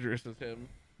dually dangerous as him,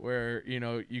 where,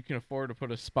 you can afford to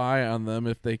put a spy on them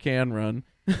if they can run.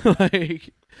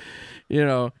 Like,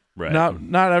 right.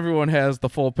 Not everyone has the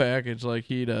full package like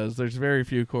he does. There's very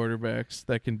few quarterbacks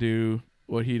that can do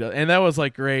what he does. And that was,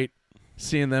 like, great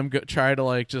seeing them try to,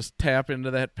 like, just tap into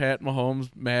that Pat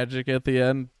Mahomes magic at the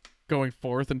end, going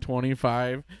 4th and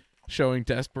 25, showing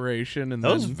desperation. And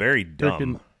that was very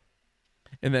dumb.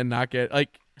 And then not get,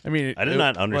 like, I mean, I did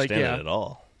not understand it at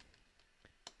all.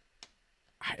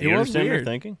 Do you understand their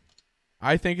thinking?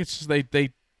 I think it's just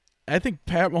I think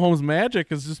Pat Mahomes' magic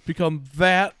has just become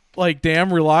that, like,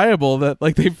 damn reliable that,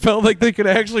 like, they felt like they could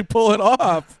actually pull it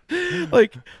off.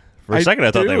 Like, for a second,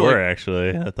 I thought they were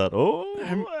actually. I thought,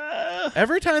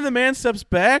 every time the man steps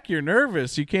back, you're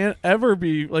nervous. You can't ever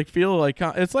be feel like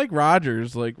it's like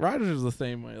Rodgers. Like, Rodgers is the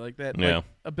same way. Like that like,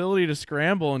 ability to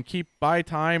scramble and buy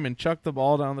time and chuck the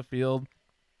ball down the field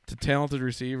to talented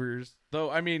receivers. Though,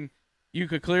 I mean, you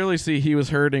could clearly see he was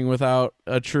hurting without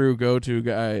a true go-to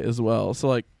guy as well. So,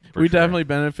 like, we definitely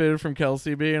benefited from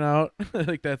Kelsey being out.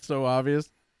 Like, that's so obvious.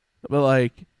 But,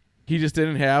 like, he just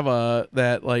didn't have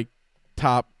that, like,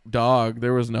 top dog.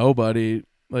 There was nobody.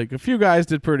 Like, a few guys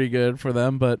did pretty good for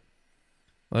them, but,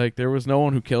 like, there was no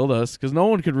one who killed us because no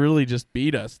one could really just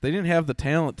beat us. They didn't have the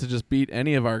talent to just beat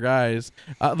any of our guys.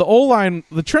 The O-line,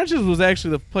 the trenches was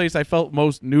actually the place I felt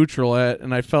most neutral at,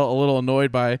 and I felt a little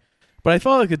annoyed by. But I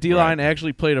felt like the D-line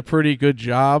actually played a pretty good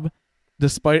job,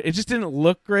 despite it just didn't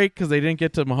look great because they didn't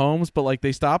get to Mahomes, but, like,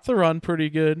 they stopped the run pretty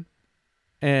good,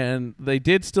 and they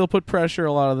did still put pressure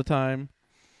a lot of the time.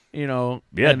 Yeah,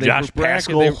 Josh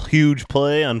Paschal, huge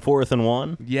play on 4th and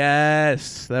 1.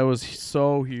 Yes, that was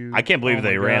so huge. I can't believe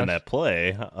they ran that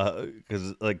play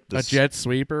because a jet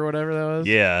sweep or whatever that was.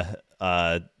 Yeah,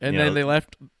 and then they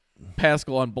left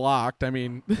Paschal unblocked. I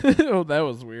mean, that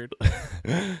was weird.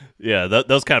 Yeah, that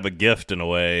was kind of a gift in a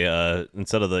way.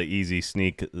 Instead of the easy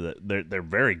sneak, they're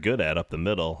very good at up the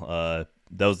middle.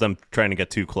 That was them trying to get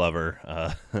too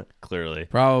clever. Clearly,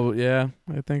 probably. Yeah,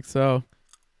 I think so.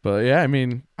 But, yeah, I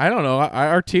mean, I don't know.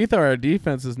 Our teeth are our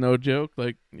defense is no joke.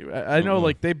 Like, I know,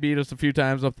 like, they beat us a few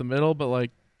times up the middle, but,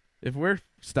 like, if we're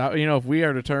if we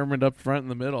are determined up front in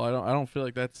the middle, I don't feel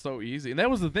like that's so easy. And that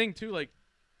was the thing too. Like,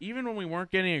 even when we weren't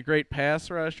getting a great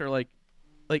pass rush or like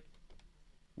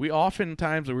we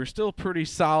oftentimes we were still pretty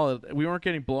solid. We weren't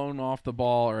getting blown off the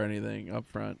ball or anything up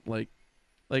front. Like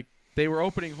they were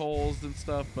opening holes and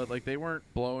stuff, but, like, they weren't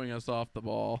blowing us off the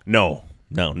ball. No,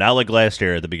 not like last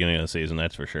year at the beginning of the season,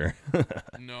 that's for sure.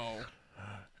 No.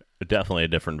 Definitely a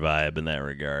different vibe in that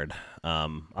regard.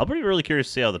 I'll be really curious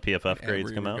to see how the PFF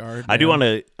grades come out.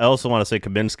 I also want to say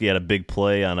Kaminsky had a big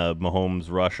play on a Mahomes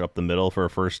rush up the middle for a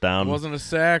first down. It wasn't a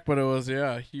sack, but it was,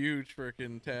 a huge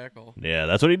freaking tackle. Yeah,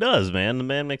 that's what he does, man. The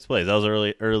man makes plays. That was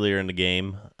earlier in the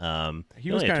game.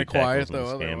 He was kind of quiet, though,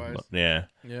 otherwise. Yeah.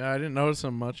 Yeah, I didn't notice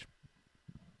him much.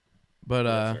 But,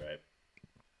 that's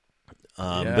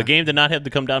right. The game did not have to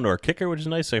come down to our kicker, which is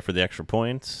nice, for the extra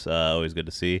points. Always good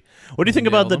to see. What do you think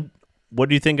about the? what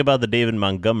do you think about the David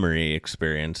Montgomery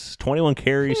experience? 21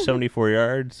 carries, 74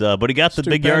 yards, but he got the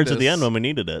big yards at the end when we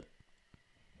needed it.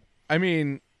 I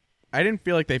mean, I didn't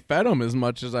feel like they fed him as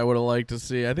much as I would have liked to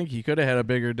see. I think he could have had a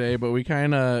bigger day, but we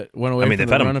kind of went away from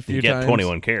the run a few times.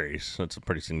 21 carries. That's a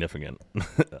pretty significant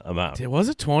amount. Was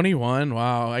it 21?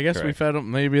 Wow. I guess Correct. we fed him.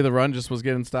 Maybe the run just was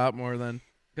getting stopped more than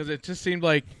because it just seemed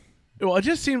like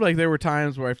there were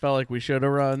times where I felt like we should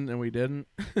have run and we didn't.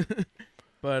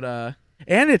 But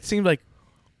and it seemed like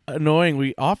annoying.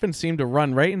 We often seem to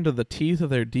run right into the teeth of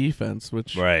their defense,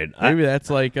 which maybe that's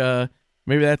like a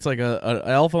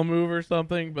alpha move or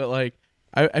something. But like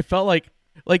I felt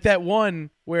like that one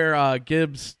where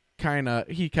Gibbs kind of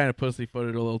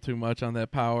pussyfooted a little too much on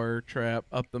that power trap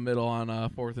up the middle on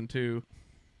 4th and 2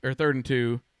 or 3rd and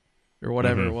 2 or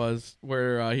whatever it was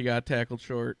where he got tackled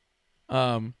short.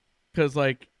 Because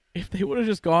like if they would have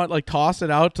just gone like toss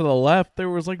it out to the left, there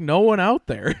was like no one out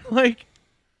there. Like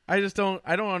I don't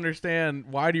understand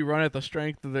why do you run at the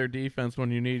strength of their defense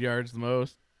when you need yards the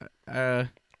most.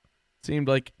 Seemed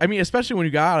like especially when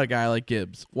you got a guy like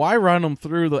Gibbs, why run him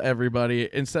through everybody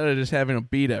instead of just having him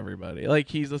beat everybody? Like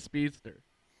he's a speedster.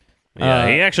 Yeah,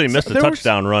 he actually missed a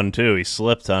touchdown run too. He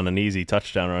slipped on an easy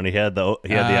touchdown run. He had the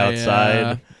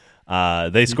outside. Yeah.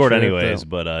 They scored anyways,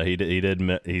 but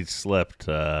he slipped.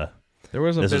 There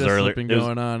was a bit of slipping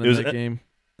going on in that game.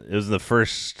 It was the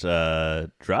first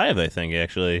drive, I think,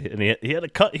 actually, and he had a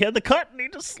cut. He had the cut, and he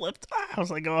just slipped. I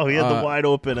was like, oh, he had the wide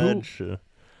open edge.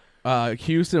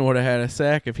 Houston would have had a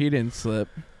sack if he didn't slip.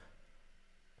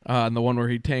 And the one where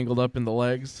he tangled up in the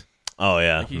legs. Oh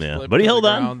yeah, but he held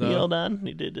on. He held on.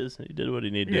 He did what he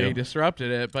needed to do. Yeah, he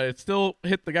disrupted it, but it still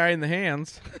hit the guy in the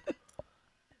hands.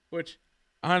 Which,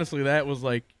 honestly, that was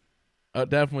like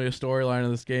definitely a storyline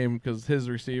of this game because his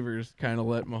receivers kind of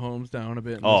let Mahomes down a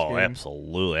bit. In this game.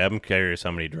 Absolutely. I'm curious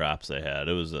how many drops they had.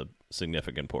 It was a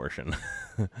significant portion.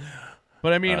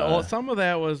 But some of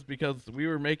that was because we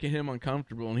were making him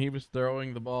uncomfortable, and he was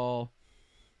throwing the ball,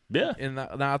 in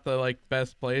not the like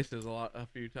best places a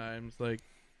few times. Like,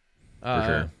 for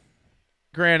sure.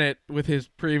 Granted, with his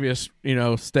previous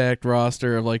stacked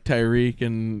roster of like Tyreek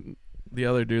and the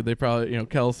other dude, they probably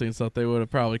Kelsey and stuff, they would have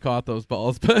probably caught those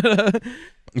balls. But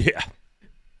yeah,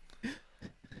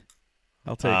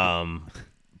 I'll take it.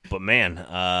 But man,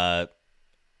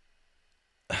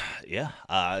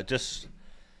 just.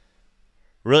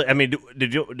 Really,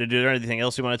 did you learn anything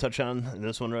else you want to touch on in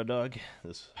this one, Red Dog?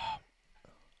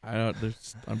 I don't.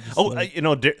 I'm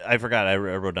just I forgot. I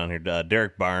wrote down here.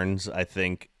 Derek Barnes, I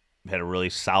think, had a really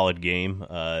solid game.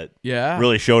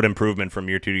 Really showed improvement from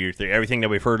year 2 to year 3. Everything that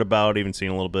we've heard about, even seen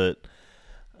a little bit.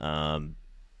 I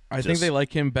think they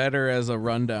like him better as a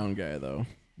rundown guy, though.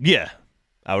 Yeah,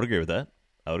 I would agree with that.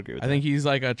 I think he's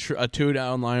like a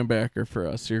 2-down linebacker for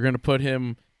us. You're going to put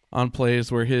him on plays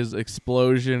where his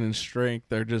explosion and strength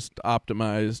are just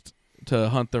optimized to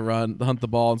hunt the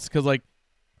ball. Because like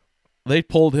they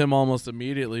pulled him almost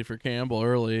immediately for Campbell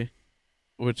early,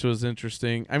 which was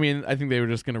interesting. I think they were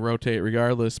just going to rotate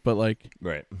regardless, but like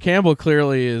Campbell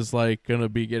clearly is like going to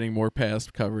be getting more pass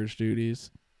coverage duties.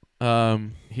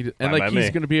 He's probably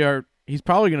going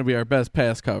to be our best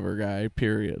pass cover guy.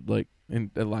 Period. Like. In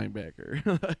a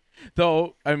linebacker.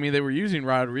 Though, they were using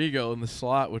Rodrigo in the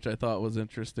slot, which I thought was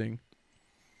interesting.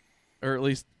 Or at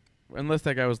least, unless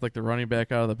that guy was like the running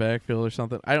back out of the backfield or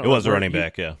something. I don't know. It was a running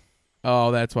back, yeah.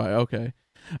 Oh, that's why. Okay.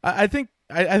 I think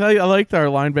I liked our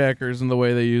linebackers and the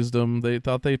way they used them. They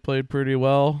thought they played pretty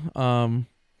well. I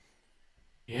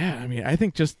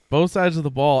think just both sides of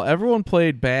the ball. Everyone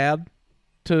played bad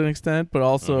to an extent, but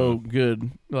also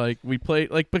good. Like, we played,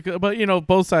 but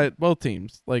both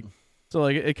teams. Like, so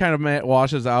like it kind of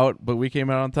washes out, but we came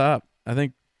out on top. I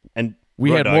think, and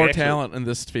we had more talent in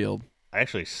this field. I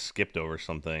actually skipped over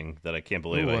something that I can't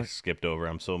believe I skipped over.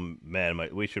 I'm so mad.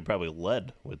 We should probably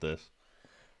lead with this.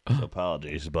 So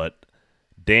apologies, but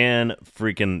Dan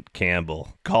freaking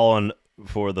Campbell calling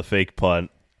for the fake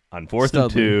punt on 4th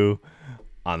and 2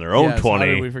 on their own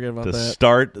 20 to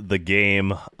start the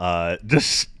game. That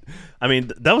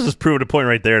was just proving a point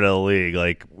right there to the league.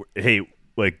 Like, hey,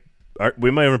 like.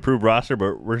 We might have improved roster,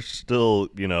 but we're still,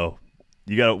 you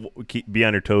got to be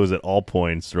on your toes at all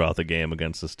points throughout the game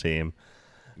against this team.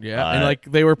 Yeah, and like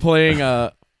they were playing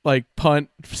like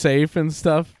punt safe and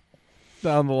stuff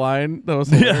down the line. That was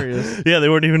hilarious. Yeah, they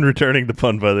weren't even returning the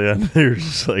punt by the end. They were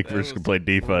just like, we're just going to play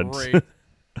defense.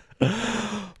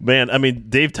 Man,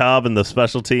 Dave Taub and the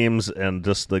special teams and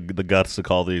just the guts to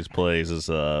call these plays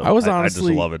is I just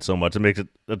love it so much. It makes it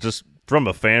just from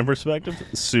a fan perspective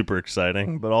super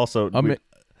exciting, but also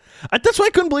that's why I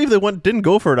couldn't believe they didn't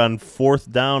go for it on 4th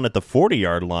down at the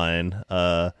 40-yard line.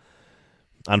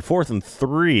 on 4th and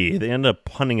 3, they ended up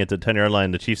punting it to the 10-yard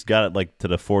line. The Chiefs got it like to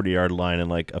the 40-yard line, and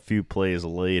like a few plays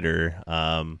later,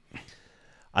 I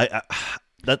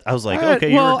was like,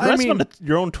 okay, you're aggressive on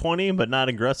your own 20, but not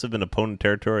aggressive in opponent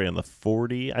territory on the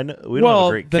 40. I know we don't have a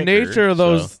great kicker, nature of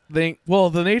those things. Well,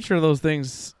 the nature of those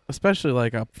things, especially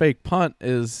like a fake punt,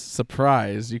 is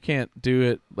surprise. You can't do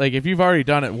it like if you've already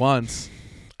done it once.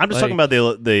 I'm just talking about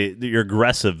you're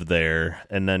aggressive there,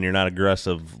 and then you're not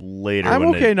aggressive later. I'm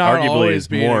when okay it not arguably always is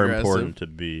being more aggressive. important to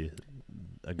be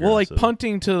aggressive. Well, like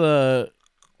punting to the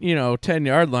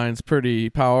 10-yard line's pretty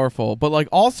powerful, but like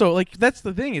also like that's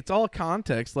the thing. It's all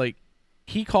context. Like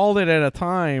he called it at a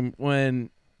time when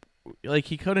like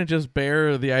he couldn't just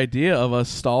bear the idea of us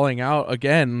stalling out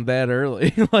again that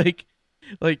early. like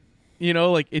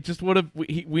it just would have.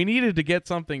 We needed to get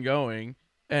something going.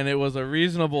 And it was a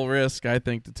reasonable risk, I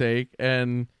think, to take,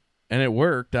 and it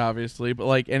worked, obviously. But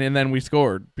like, and then we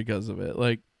scored because of it.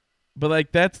 Like, but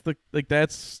like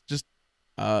that's just,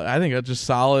 I think a just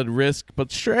solid risk,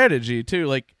 but strategy too.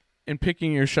 Like in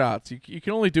picking your shots, you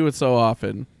can only do it so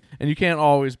often, and you can't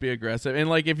always be aggressive. And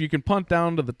like if you can punt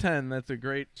down to the 10, that's a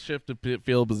great shift of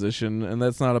field position, and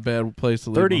that's not a bad place to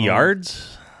leave. 30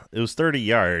 yards. It was 30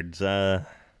 yards.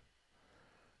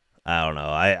 I don't know.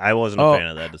 I wasn't a fan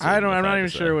of that decision. I'm not even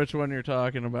sure which one you're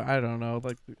talking about. I don't know.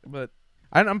 Like, but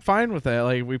I'm fine with that.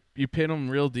 Like, you pin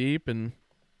them real deep, and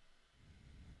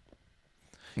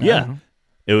yeah,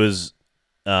 it was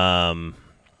what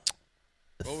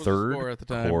was third the score at the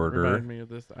time? quarter. Remind me of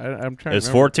this. I'm trying. It's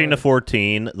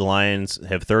 14-14. The Lions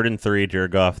have 3rd and 3.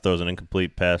 Jared Goff throws an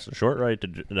incomplete pass, a short right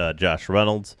to Josh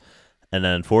Reynolds, and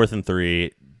then 4th and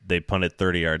 3. They punted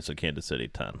 30 yards to Kansas City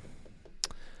 10.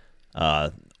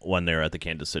 When they were at the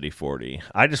Kansas City 40.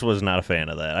 I just was not a fan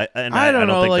of that. I don't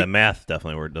think the math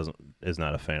definitely is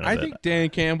not a fan of it. I think Dan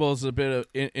Campbell is a bit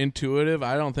of intuitive.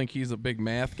 I don't think he's a big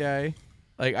math guy.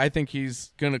 Like I think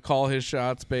he's going to call his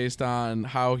shots based on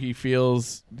how he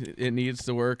feels it needs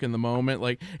to work in the moment.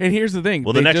 Like, and here's the thing.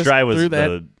 Well, the next drive was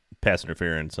the pass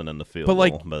interference and then the field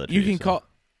goal by the Chiefs. You can call.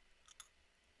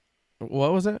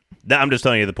 What was it? I'm just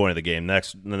telling you the point of the game. The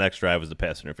next drive was the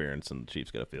pass interference and the Chiefs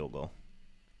got a field goal.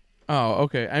 Oh,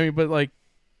 okay. I mean, but like,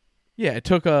 yeah, it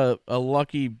took a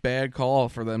lucky bad call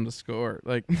for them to score.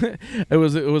 Like, it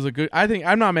was a good. I think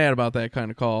I'm not mad about that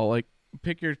kind of call. Like,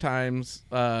 pick your times.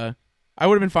 I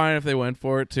would have been fine if they went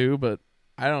for it too, but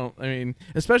I don't. I mean,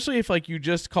 especially if like you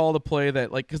just called a play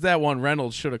that like because that one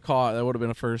Reynolds should have caught, that would have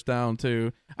been a first down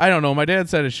too. I don't know. My dad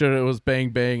said it was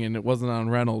bang bang and it wasn't on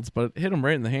Reynolds, but it hit him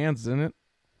right in the hands, didn't it?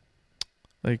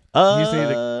 Like he just needed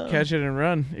to catch it and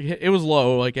run. It was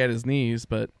low, like at his knees,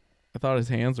 but. I thought his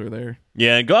hands were there.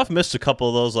 Yeah, and Goff missed a couple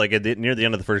of those. Like near the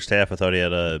end of the first half, I thought he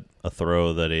had a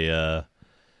throw that he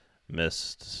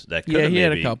missed. That could have maybe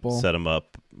had a couple. Set him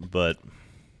up. But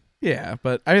yeah,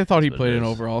 but I thought he played an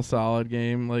overall solid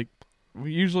game. Like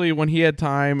usually when he had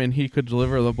time and he could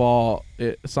deliver the ball,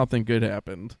 something good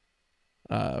happened.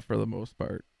 For the most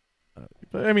part,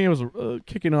 but I mean it was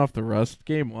kicking off the rust.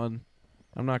 Game 1.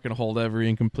 I'm not going to hold every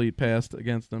incomplete pass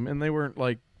against them, and they weren't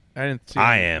like I didn't see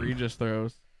egregious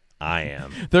throws. I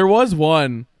am. There was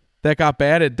one that got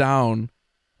batted down,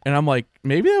 and I'm like,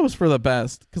 maybe that was for the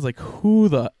best, because like, who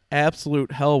the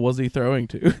absolute hell was he throwing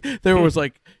to? There was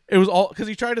like, it was all because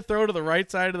he tried to throw to the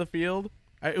right side of the field.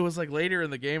 It was like later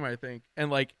in the game, I think, and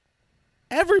like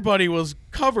everybody was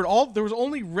covered. There was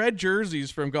only red jerseys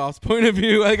from Goff's point of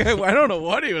view. Like I don't know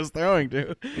what he was throwing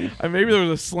to. Maybe there was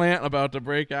a slant about to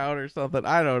break out or something.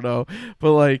 I don't know,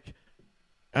 but like,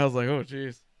 I was like, oh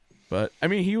jeez. But I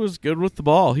mean, he was good with the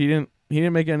ball. He didn't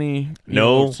make any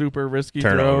super risky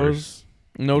throws.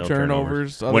 No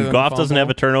turnovers. When Goff doesn't have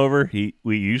a turnover, we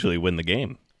usually win the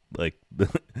game. Like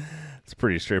it's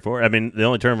pretty straightforward. I mean, the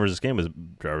only turnover this game was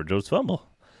Robert Jones' fumble,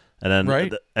 and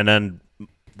then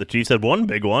the Chiefs had one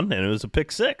big one, and it was a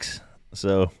pick six.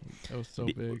 So that was so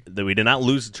big that we did not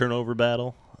lose the turnover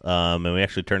battle, and we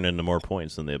actually turned into more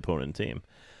points than the opponent team.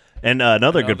 And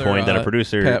another good point that our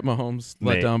producer Pat Mahomes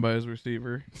let down by his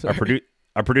receiver.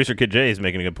 Our producer Kid J is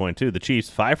making a good point too. The Chiefs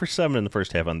 5 for 7 in the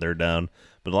first half on third down,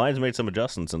 but the Lions made some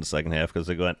adjustments in the second half because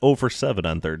they went 0 for 7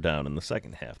 on third down in the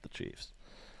second half. The Chiefs.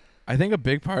 I think a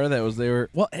big part of that was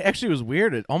actually it was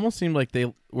weird. It almost seemed like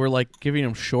they were like giving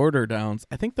them shorter downs.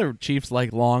 I think the Chiefs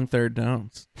like long third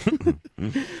downs.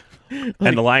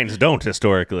 And the Lions don't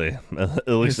historically. At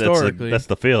least that's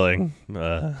the feeling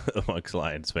amongst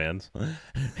Lions fans.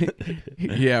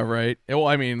 Yeah, right. Well,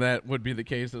 I mean that would be the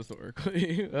case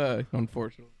historically,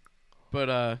 unfortunately.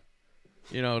 But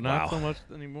not so much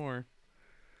anymore.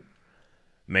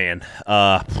 Man,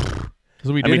 so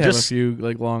we did have a few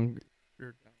like long.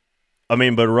 I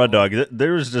mean, but Rud Dog,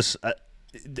 there was just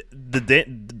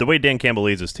the way Dan Campbell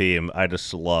leads his team, I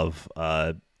just love.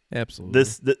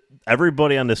 Absolutely.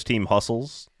 Everybody on this team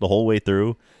hustles the whole way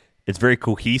through. It's very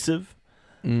cohesive,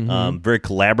 very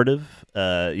collaborative.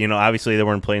 Obviously they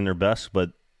weren't playing their best,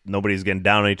 but nobody's getting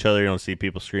down on each other. You don't see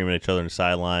people screaming at each other on the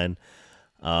sideline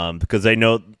because they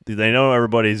know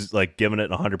everybody's like giving it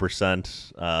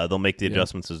 100%. They'll make the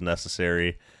adjustments as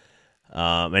necessary.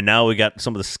 And now we got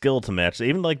some of the skill to match.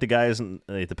 Even like the guys in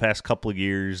the past couple of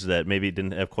years that maybe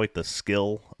didn't have quite the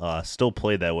skill, still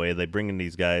play that way. They bring in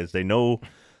these guys. They know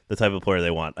the type of player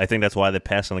they want. I think that's why they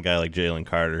pass on a guy like Jalen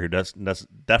Carter, who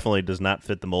definitely does not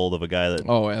fit the mold of a guy that,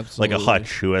 like a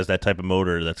Hutch, who has that type of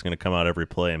motor that's going to come out every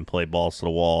play and play balls to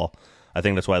the wall. I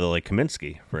think that's why they like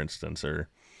Kaminsky, for instance, or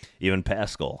even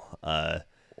Pascal.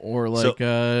 Or like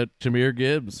Jahmyr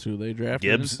Gibbs, who they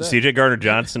drafted. CJ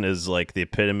Gardner-Johnson is like the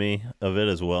epitome of it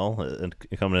as well. And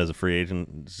coming as a free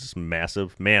agent is just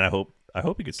massive. Man, I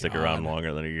hope he could stick around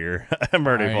longer than a year. I'm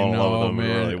already falling in love with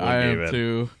him. Man. I am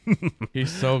too.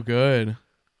 He's so good.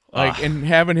 And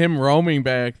having him roaming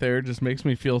back there just makes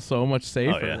me feel so much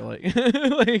safer. Oh,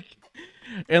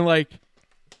 yeah. Like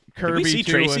Kirby. Did we see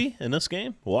too, Tracy in this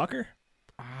game? Walker?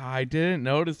 I didn't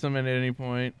notice him at any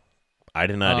point. I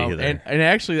did not either. And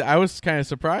actually, I was kind of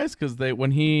surprised because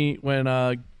when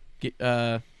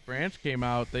Branch came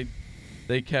out,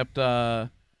 they kept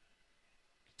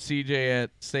CJ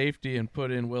at safety and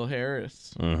put in Will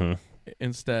Harris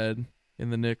instead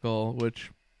in the nickel.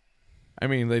 Which, I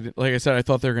mean, like I said, I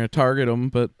thought they were going to target him,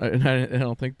 but I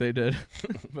don't think they did.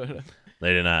 But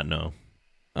they did not know.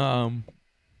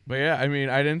 But yeah, I mean,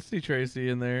 I didn't see Tracy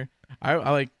in there.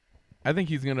 I think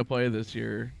he's gonna play this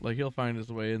year. Like he'll find his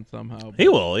way in somehow. He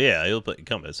will, yeah. He'll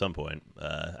come at some point.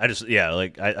 I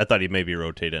thought he'd maybe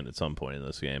rotate in at some point in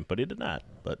this game, but he did not.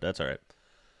 But that's all right.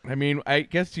 I mean, I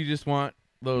guess you just want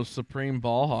those supreme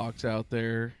ball hawks out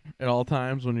there at all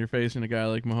times when you're facing a guy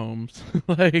like Mahomes.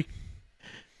 Like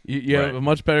you have a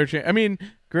much better chance. I mean,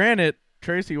 granted,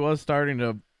 Tracy was starting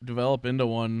to develop into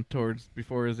one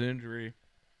before his injury.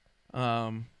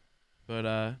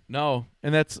 But no,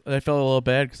 and I felt a little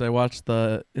bad because I watched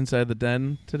the Inside the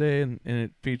Den today, and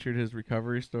it featured his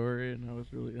recovery story, and I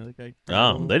was really like, they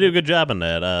do a good job on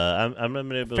that. I'm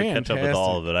not able to catch up with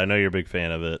all of it. I know you're a big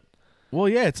fan of it. Well,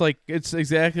 yeah, it's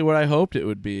exactly what I hoped it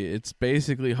would be. It's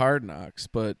basically Hard Knocks,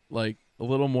 but like a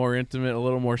little more intimate, a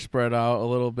little more spread out, a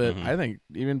little bit. I think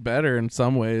even better in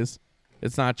some ways.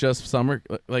 It's not just summer.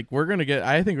 Like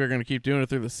I think we're gonna keep doing it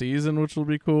through the season, which will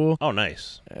be cool. Oh,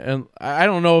 nice. And I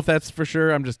don't know if that's for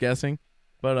sure. I'm just guessing.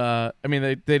 But I mean,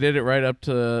 they did it right up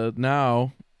to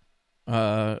now.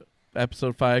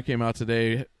 Episode 5 came out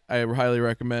today. I highly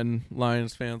recommend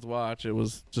Lions fans watch. It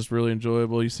was just really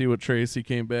enjoyable. You see what Tracy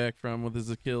came back from with his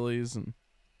Achilles, and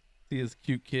see his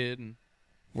cute kid and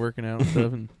working out and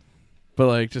stuff. But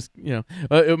like, just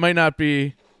it might not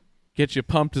be get you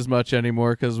pumped as much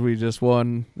anymore because we just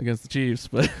won against the Chiefs,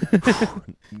 but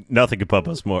nothing could pump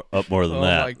us up more than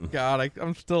that. Oh my God,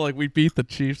 I'm still like, we beat the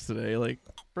Chiefs today, like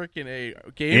freaking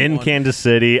a game in Kansas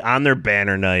City on their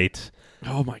banner night.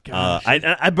 Oh my God!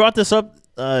 I brought this up.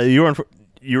 You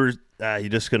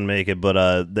just couldn't make it, but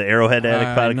the Arrowhead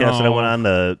Addict podcast that I went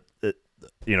on,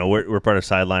 we're part of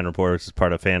Sideline Reports, it's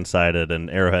part of Fansided, and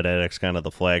Arrowhead Addict's kind of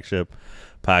the flagship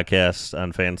podcast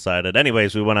on Fansided.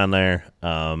 Anyways, we went on there.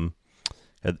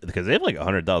 Because they have like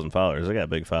 100,000 followers. They got a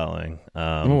big following.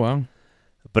 Oh, wow.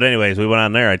 But anyways, we went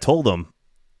on there. I told them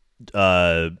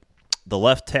the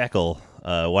left tackle,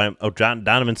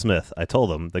 Donovan Smith. I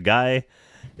told him the guy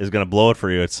is going to blow it for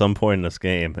you at some point in this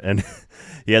game. And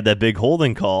he had that big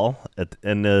holding call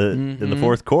in the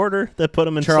fourth quarter that put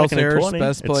him in Charles second Harris, and 20.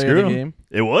 Best play of the game.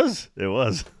 It was.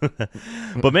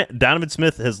 But man, Donovan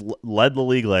Smith has led the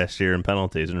league last year in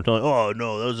penalties. And they're telling, oh,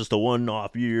 no, that was just a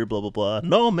one-off year, blah, blah, blah.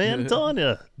 No, man, I'm telling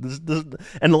you.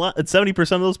 And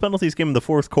 70% of those penalties came in the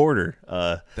fourth quarter.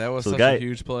 That was a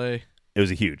huge play. It was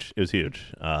huge.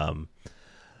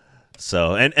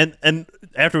 So and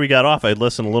after we got off, I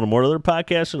listened a little more to their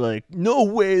podcast. They're like, no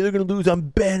way, they're gonna lose on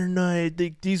banner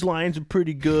night. These Lions are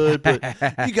pretty good, but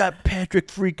you got Patrick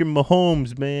freaking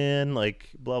Mahomes, man. Like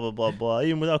blah blah blah blah.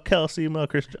 Even without Kelsey, without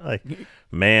Christian, like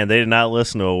man, they did not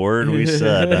listen to a word we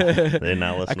said. They did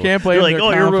not listen. I can't blame like,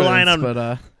 their you're relying on.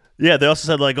 But, yeah, they also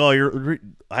said like, oh,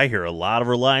 I hear a lot of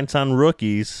reliance on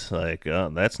rookies. Like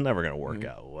that's never gonna work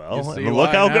out well.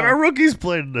 Look how good our rookies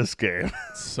played in this game.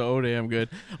 So damn good.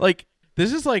 Like.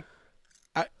 This is like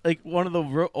like one of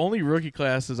the only rookie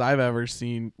classes I've ever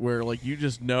seen where like you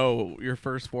just know your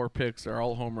first 4 picks are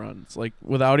all home runs, like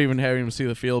without even having them see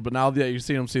the field. But now that you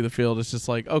see them see the field, it's just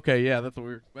like, okay, yeah, that's what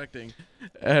we were expecting,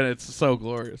 and it's so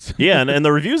glorious. Yeah, and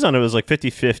the reviews on it was like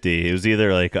 50-50. It was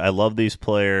either like I love these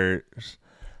players,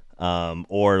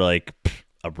 or like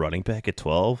a running back at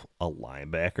 12, a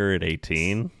linebacker at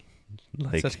 18.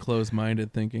 Like such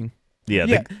closed-minded thinking.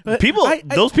 Yeah,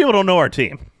 those people don't know our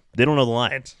team. They don't know the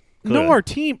Lions. Know our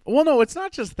team. Well, no, it's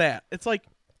not just that. It's like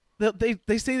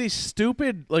they say these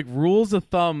stupid like rules of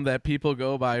thumb that people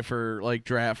go by for like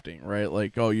drafting, right?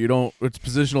 Like, oh, you don't. It's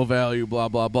positional value, blah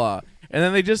blah blah, and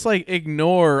then they just like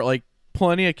ignore like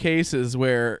plenty of cases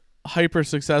where hyper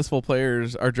successful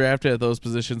players are drafted at those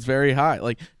positions very high.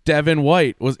 Like Devin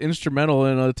White was instrumental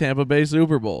in a Tampa Bay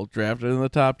Super Bowl, drafted in the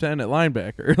top 10 at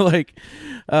linebacker. Like,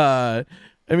 I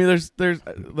mean, there's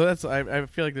that's I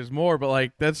feel like there's more, but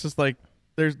like that's just like.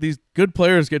 There's these good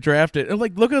players get drafted. And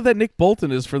like, look at that Nick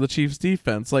Bolton is for the Chiefs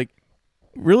defense. Like,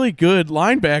 really good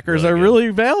linebackers are really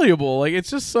valuable. Like, it's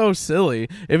just so silly.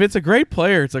 If it's a great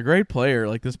player, it's a great player.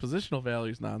 Like, this positional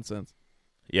value is nonsense.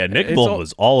 Yeah, Nick Bolton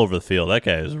was all over the field. That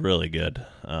guy is really good.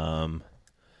 Yeah,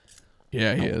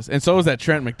 he is. And so was that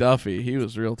Trent McDuffie. He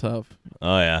was real tough.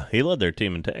 Oh, yeah. He led their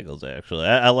team in tackles, actually.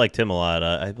 I liked him a lot.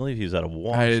 I believe he's out of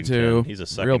Washington. I did, too. He's a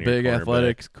second real big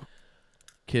athletic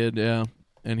kid, yeah.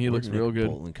 And he looks real good.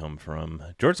 Bolton come from?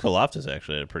 George Karlaftis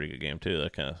actually had a pretty good game too.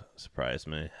 That kind of surprised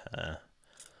me.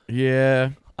 Yeah,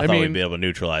 I thought we'd be able to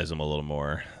neutralize him a little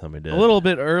more than we did. A little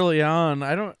bit early on.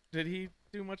 Did he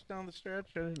do much down the stretch?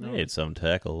 I didn't know. He had some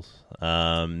tackles.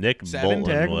 Nick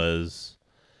Bolton was.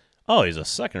 Oh, he's a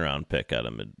second round pick out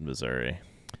of Missouri.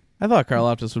 I thought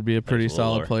Karlaftis would be a pretty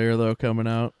solid player though coming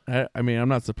out. I mean, I'm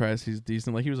not surprised he's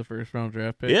decent. Like he was a first round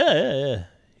draft pick. Yeah.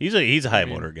 He's a high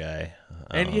motor guy.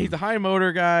 And he's a high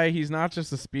motor guy. He's not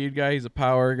just a speed guy. He's a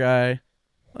power guy.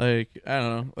 Like, I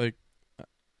don't know. Like,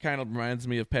 kind of reminds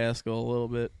me of Pascal a little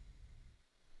bit.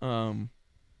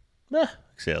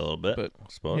 See a little bit, but I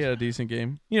suppose. He had a decent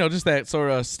game. You know, just that sort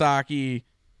of stocky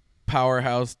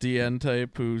powerhouse DN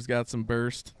type who's got some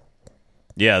burst.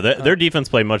 Yeah, their defense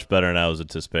played much better than I was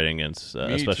anticipating,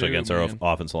 especially too, against our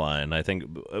offensive line. I think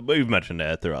we've mentioned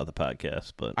that throughout the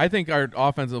podcast, but I think our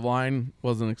offensive line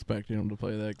wasn't expecting them to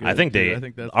play that good. I think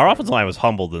our offensive line was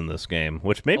humbled in this game,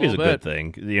 which maybe is a good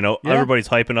thing. You know, everybody's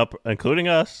hyping up, including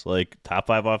us, like top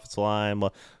 5 offensive line.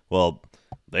 Well,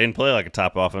 they didn't play like a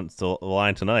top offensive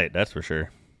line tonight, that's for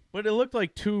sure. But it looked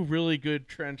like 2 really good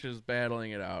trenches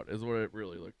battling it out, is what it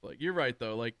really looked like. You're right,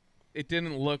 though. Like, it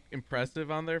didn't look impressive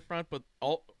on their front, but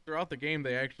all throughout the game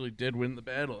they actually did win the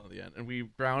battle in the end, and we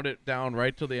ground it down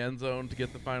right to the end zone to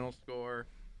get the final score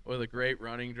with a great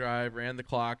running drive, ran the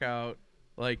clock out.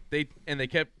 Like they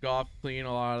kept Goff clean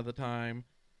a lot of the time.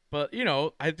 But you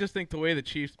know, I just think the way the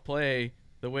Chiefs play,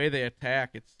 the way they attack,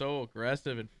 it's so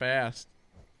aggressive and fast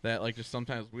that like just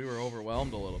sometimes we were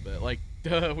overwhelmed a little bit. Like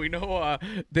we know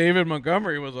David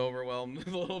Montgomery was overwhelmed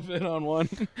a little bit on one.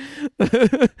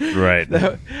 Right.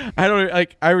 I don't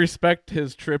like. I respect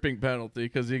his tripping penalty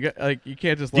because you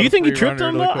can't just. Do you think he tripped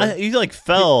him though? He like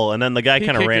fell and then the guy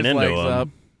kind of ran into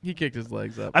him. He kicked his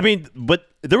legs up. I mean, but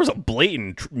there was a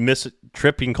blatant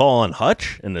tripping call on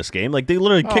Hutch in this game. Like they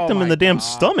literally kicked him in the damn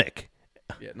stomach.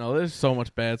 Yeah, no, there's so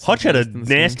much bad stuff. Hutch had a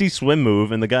nasty swim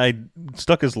move, and the guy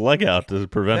stuck his leg out to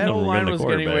prevent him from running the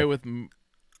quarterback.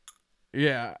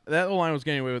 That line was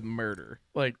getting away with murder.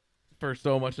 Like for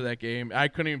so much of that game, I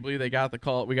couldn't even believe they got the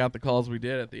call. We got the calls we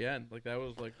did at the end. Like that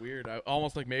was like weird.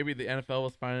 Almost like maybe the NFL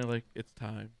was finally like, it's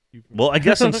time. Well, I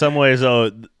guess in some ways,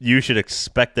 though, you should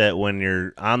expect that when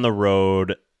you're on the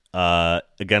road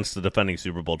against the defending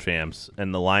Super Bowl champs,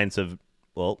 and the Lions have,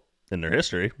 well, in their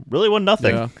history, really won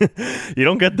nothing. Yeah. You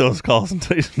don't get those calls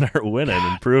until you start winning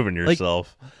and proving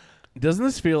yourself. Doesn't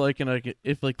this feel like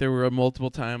if like there were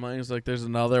multiple timelines, like there's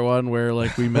another one where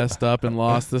like we messed up and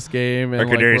lost this game, and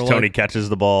Kadarius Toney catches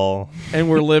the ball, and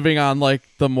we're living on like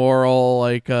the moral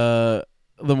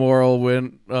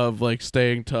win of like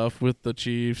staying tough with the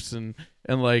Chiefs, and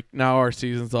like now our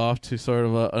season's off to sort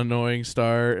of a annoying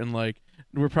start, and like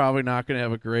we're probably not going to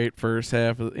have a great first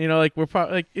half. Like we're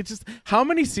probably like, it's just how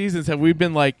many seasons have we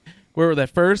been like where that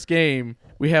first game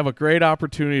we have a great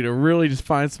opportunity to really just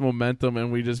find some momentum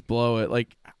and we just blow it.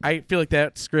 Like I feel like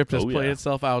that script has played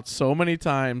itself out so many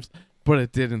times, but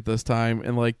it didn't this time,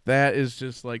 and like that is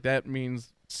just like that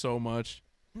means so much.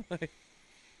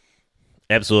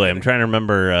 Absolutely. I'm trying to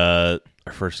remember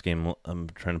our first game. I'm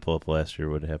trying to pull up last year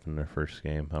what happened in our first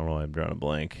game. I don't know why I'm drawing a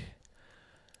blank.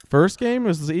 First game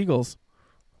was the Eagles.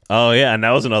 Oh, yeah, and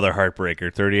that was another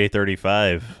heartbreaker,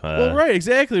 38-35. Well, right,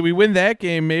 exactly. We win that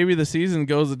game, maybe the season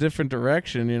goes a different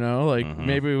direction, Like,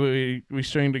 maybe we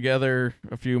string together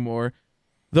a few more.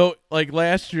 Though, like,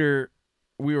 last year,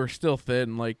 we were still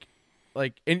thin. And,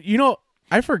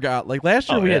 I forgot. Like, last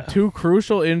year we had 2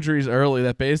 crucial injuries early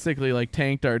that basically, like,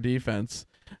 tanked our defense.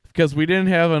 Because we didn't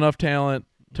have enough talent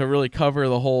to really cover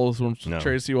the holes when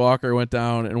Tracy Walker went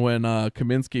down and when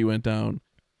Kaminsky went down.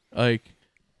 Like,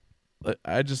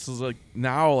 I just was like,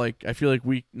 now, like, I feel like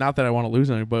not that I want to lose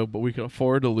anybody, but we can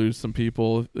afford to lose some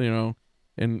people, and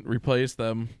replace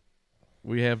them.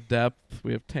 We have depth,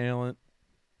 we have talent.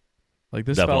 Like,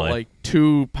 this felt like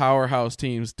 2 powerhouse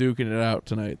teams duking it out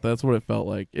tonight. That's what it felt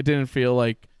like. It didn't feel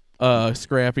like a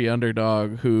scrappy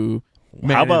underdog who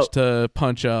managed to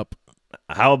punch up.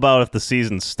 How about if the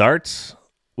season starts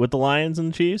with the Lions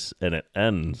and Chiefs, and it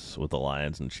ends with the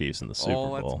Lions and Chiefs in the Super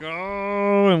Bowl. Let's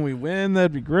go, and we win.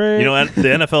 That'd be great. The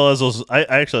NFL has those. I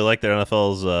actually like their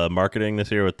NFL's marketing this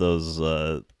year with those,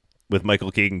 with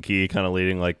Michael Keegan-Key kind of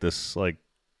leading like this, like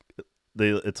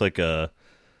it's like a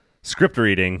script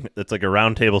reading. It's like a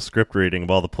roundtable script reading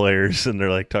of all the players, and they're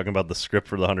like talking about the script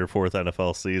for the 104th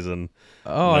NFL season.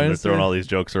 Oh, and they're throwing all these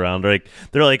jokes around.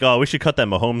 They're like, oh, we should cut that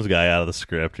Mahomes guy out of the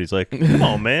script. He's like, come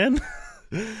on, man.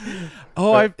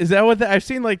 Is that what I've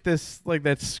seen, like this, like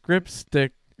that script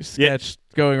sketch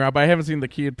going around, but I haven't seen the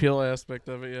Key and Peele aspect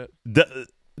of it yet.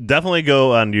 Definitely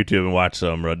go on YouTube and watch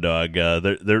some Red Dog.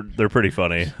 They're pretty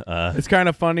funny. It's kind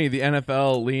of funny, the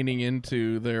NFL leaning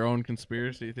into their own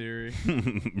conspiracy theory.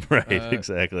 Right,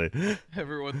 exactly.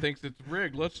 Everyone thinks it's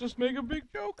rigged. Let's just make a big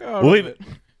joke out of it.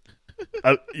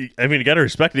 I mean, you got to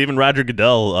respect it. Even Roger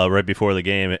Goodell, right before the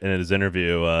game in his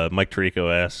interview, Mike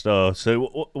Tirico asked, "Oh,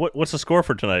 so what's the score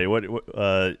for tonight? What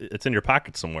it's in your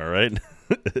pocket somewhere, right?"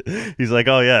 He's like,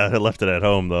 "Oh yeah, I left it at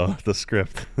home though, the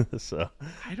script." So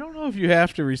I don't know if you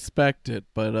have to respect it,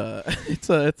 but it's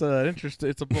a interesting,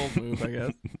 it's a bold move, I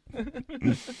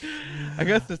guess. I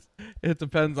guess it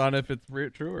depends on if it's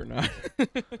true or not.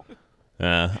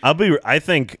 I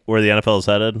think where the NFL is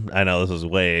headed, I know this is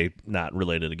way not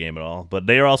related to the game at all, but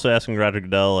they are also asking Roger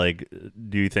Goodell, like,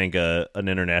 do you think an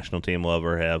international team will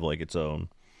ever have like its own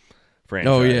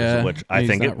franchise? Oh yeah, which I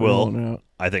think it will.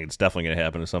 I think it's definitely going to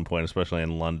happen at some point, especially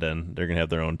in London. They're going to have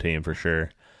their own team for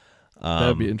sure.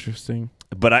 That'd be interesting.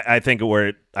 But I think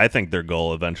I think their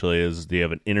goal eventually is to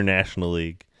have an international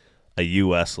league, a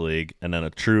U.S. league, and then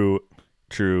a true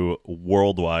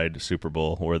worldwide Super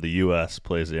Bowl where the U.S.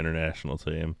 plays the international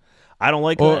team. I don't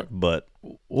like that, but I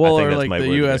think or like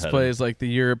the U.S. plays like the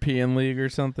European League or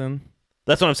something.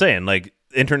 That's what I'm saying, like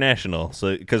international.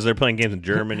 So because they're playing games in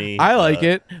Germany. I like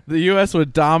it. The U.S.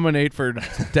 would dominate for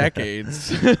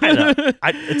decades. I know.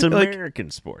 It's an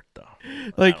American sport, though.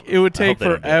 Like it would take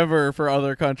forever for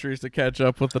other countries to catch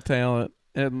up with the talent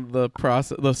and the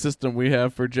process, the system we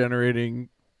have for generating.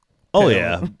 Oh talent.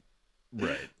 yeah.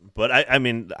 Right. But I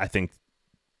mean, I think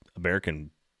American,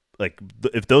 like,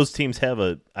 if those teams have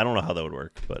I don't know how that would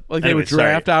work, but like they would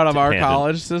draft out of our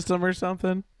college system or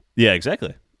something. Yeah,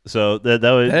 exactly. So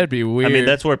that'd be weird. I mean,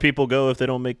 that's where people go if they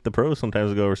don't make the pros.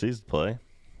 Sometimes they go overseas to play.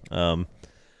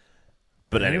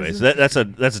 But anyways, that's a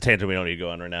tangent we don't need to go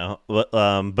on right now.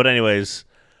 But anyways,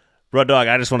 Red Dog,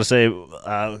 I just want to say,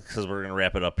 because we're gonna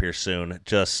wrap it up here soon.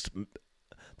 Just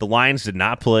the Lions did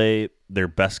not play their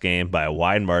best game by a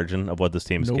wide margin of what this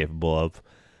team is capable of.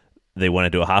 They went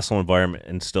into a hostile environment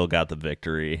and still got the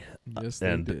victory. Yes,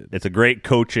 and they did. It's a great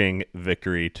coaching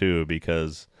victory too,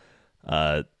 because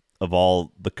of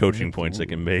all the coaching points they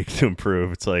can make to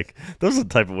improve. It's like those are the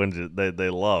type of wins that they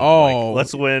love. Oh, like,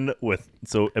 let's win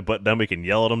but then we can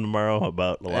yell at them tomorrow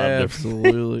about a lot of different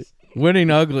things.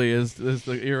 Winning ugly is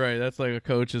you're right. That's like a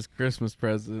coach's Christmas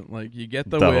present. Like you get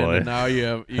the win, and now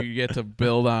you get to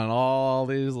build on all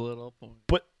these little points.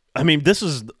 But I mean,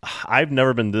 I've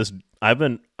never been this.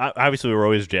 Obviously we were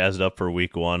always jazzed up for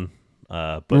week one,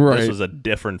 but This was a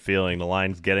different feeling. The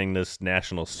Lions getting this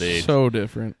national stage, so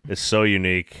different. It's so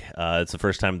unique. It's the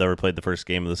first time they ever played the first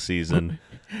game of the season,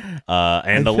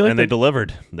 and they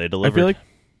delivered. They delivered. I feel like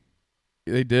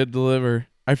they did deliver.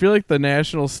 I feel like the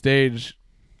national stage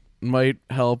might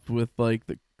help with like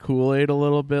the Kool-Aid a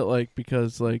little bit, like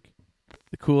because like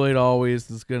the Kool-Aid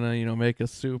always is gonna make us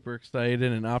super excited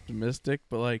and optimistic,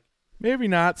 but like maybe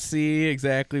not see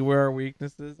exactly where our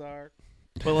weaknesses are.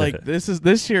 But like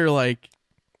this year, like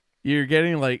you're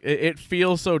getting like it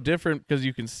feels so different because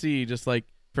you can see just like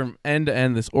from end to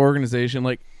end this organization.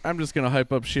 Like I'm just gonna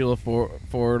hype up Sheila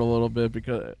Ford a little bit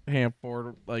because Ham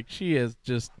Ford, like she has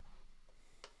just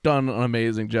done an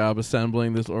amazing job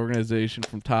assembling this organization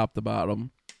from top to bottom,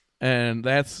 and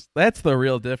that's the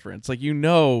real difference. Like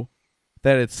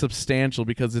that it's substantial,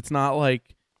 because it's not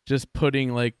like just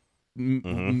putting like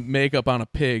makeup on a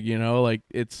pig, you know, like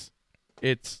it's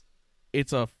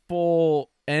a full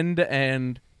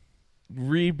end-to-end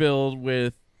rebuild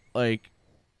with like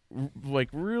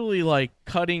really like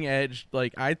cutting edge,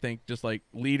 like I think just like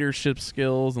leadership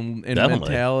skills and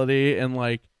mentality,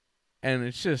 and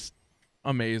it's just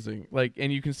amazing. Like,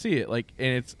 and you can see it, like,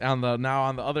 and it's on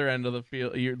the other end of the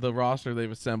field, the roster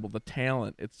they've assembled, the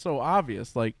talent. It's so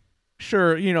obvious. Like,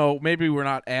 sure, you know, maybe we're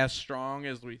not as strong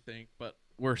as we think, but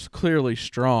we're clearly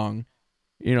strong.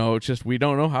 You know, it's just we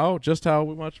don't know how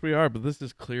much we are, but this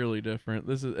is clearly different.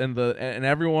 This is and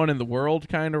everyone in the world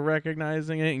kind of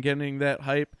recognizing it and getting that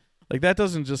hype. Like, that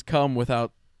doesn't just come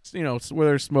without, you know, where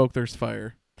there's smoke, there's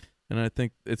fire. And I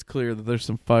think it's clear that there's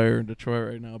some fire in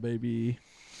Detroit right now, baby.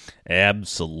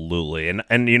 Absolutely.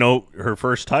 And you know, her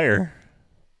first hire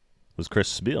was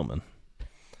Chris Spielman.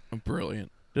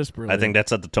 Brilliant. Just brilliant. I think that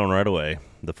set the tone right away.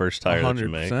 The first hire 100%. That you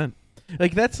make.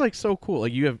 Like, that's like so cool.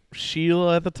 Like, you have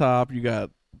Sheila at the top, you got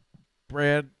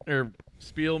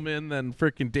Spielman, then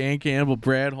freaking Dan Campbell,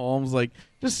 Brad Holmes, like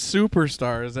just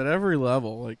superstars at every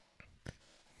level. Like,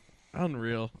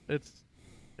 unreal. It's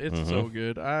so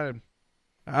good. I'm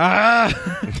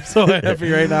so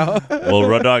happy right now. Well,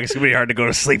 Road Dog, it's gonna be hard to go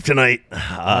to sleep tonight.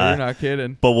 You're not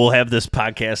kidding. But we'll have this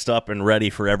podcast up and ready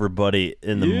for everybody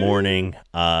in the morning.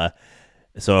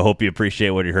 So I hope you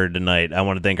appreciate what you heard tonight. I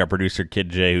want to thank our producer, Kid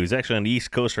J, who's actually on the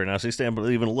East Coast right now, so he's staying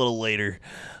even a little later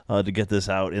to get this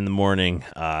out in the morning.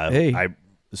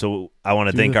 So I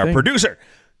want to thank our producer,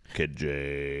 Kid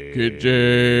J. Kid J.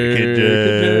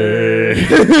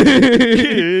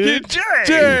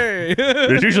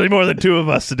 There's usually more than two of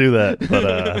us to do that,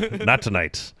 but not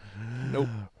tonight. Nope.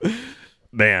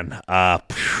 Man. I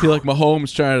feel like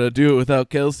Mahomes trying to do it without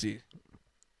Kelsey.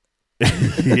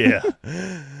 Yeah.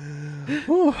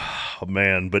 Oh,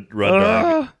 man, but Red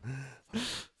Dog,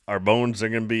 our bones are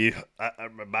going to be,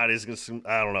 my body's going to,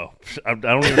 I don't know. I'm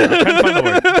trying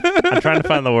to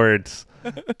find the words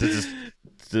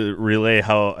to relay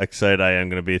how excited I am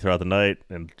going to be throughout the night.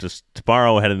 And just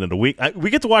tomorrow, heading into the week, we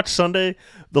get to watch Sunday.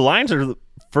 The Lions are the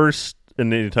first in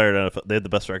the entire NFL. They have the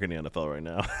best record in the NFL right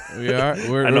now. We are.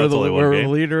 We're the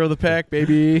leader of the pack,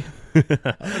 baby.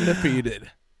 Undefeated.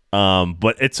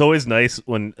 But it's always nice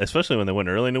especially when they win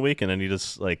early in the week, and then you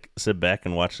just like sit back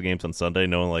and watch the games on Sunday,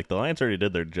 knowing like the Lions already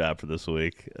did their job for this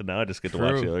week, and now I just get to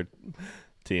watch the other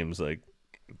teams like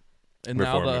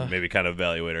perform, maybe kind of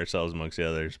evaluate ourselves amongst the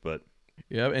others. But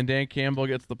and Dan Campbell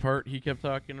gets the part he kept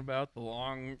talking about, the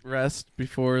long rest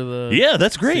before the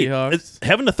that's great. Seahawks.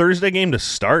 Having a Thursday game to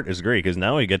start is great because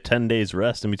now we get 10 days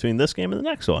rest in between this game and the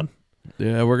next one.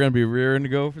 Yeah, we're gonna be rearing to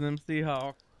go for them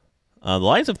Seahawks. The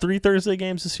Lions have 3 Thursday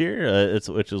games this year,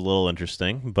 which is a little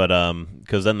interesting, but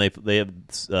because then they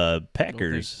have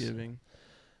Packers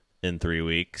in 3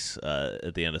 weeks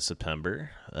at the end of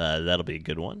September. That'll be a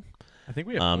good one. I think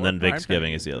we have 4 then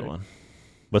Thanksgiving is the other one.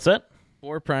 What's that?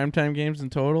 4 primetime games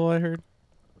in total, I heard.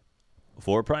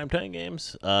 4 primetime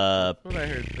games? That's what I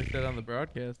heard. They said on the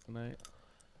broadcast tonight.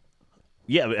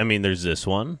 Yeah, I mean, there's this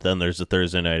one. Then there's the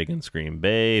Thursday night against Green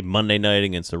Bay. Monday night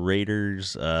against the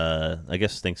Raiders. I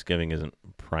guess Thanksgiving isn't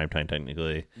primetime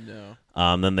technically. No.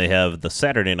 Then they have the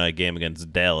Saturday night game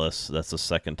against Dallas. That's the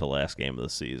second to last game of the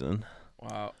season.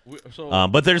 Wow.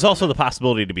 But there's also the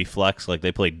possibility to be flexed. Like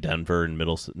they played Denver in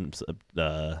middle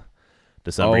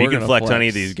December. You can flex any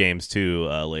of these games too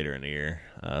later in the year.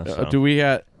 Do we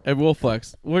have? We'll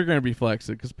flex. We're going to be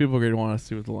flexing because people are going to want to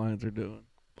see what the Lions are doing.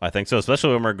 I think so,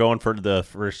 especially when we're going for the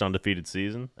first undefeated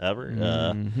season ever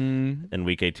in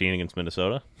Week 18 against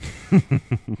Minnesota.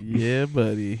 Yeah,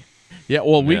 buddy. Yeah,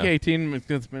 well, Week 18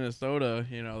 against Minnesota,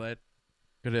 you know, that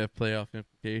could have playoff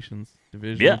implications.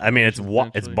 Division. Yeah, I mean, it's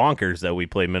bonkers that we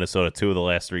played Minnesota 2 of the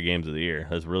last 3 games of the year.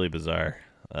 That's really bizarre.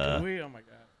 Oh, my God.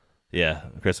 Yeah,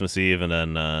 Christmas Eve and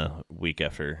then week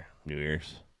after New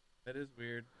Year's. That is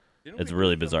weird. It's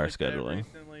really bizarre scheduling.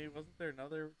 Recently, wasn't there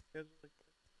another schedule like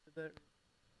that?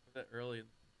 That early.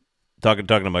 Talking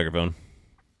to microphone.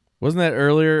 Wasn't that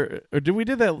earlier? Or did we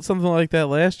did that something like that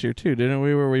last year too? Didn't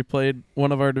we? Where we played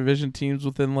one of our division teams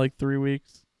within like 3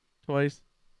 weeks, twice.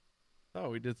 Oh,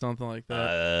 we did something like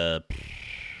that.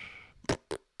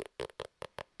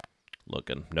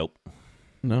 Looking, nope.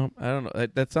 No, I don't know.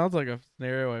 That sounds like a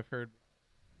scenario I've heard.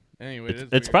 Anyway,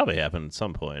 it's probably happened at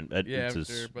some point. It's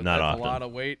just sure, but not that's often. A lot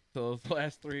of weight to those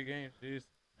last 3 games. Jeez.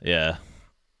 Yeah.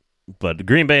 But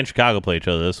Green Bay and Chicago play each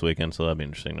other this weekend, so that'll be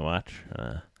interesting to watch.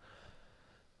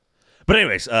 But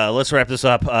anyways, let's wrap this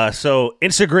up. So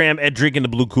Instagram at Drinking the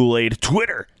Blue Kool-Aid,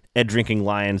 Twitter at Drinking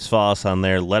Lions. Follow us on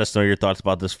there. Let us know your thoughts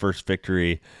about this first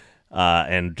victory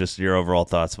and just your overall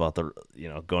thoughts about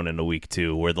going into week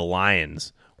 2, where the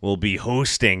Lions will be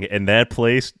hosting in that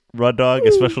place, Rud Dog,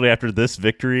 especially after this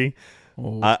victory.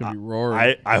 Oh, it's gonna be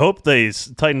roaring. I hope they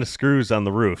tighten the screws on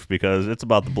the roof because it's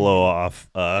about to blow off.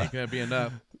 Ain't gonna be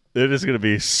enough. It is going to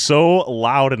be so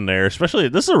loud in there, especially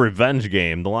this is a revenge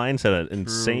game. The Lions had an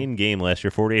insane game last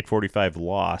year, 48-45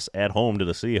 loss at home to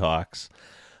the Seahawks.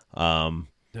 That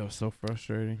was so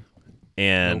frustrating.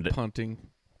 And no punting.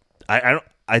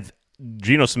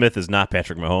 Geno Smith is not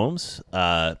Patrick Mahomes.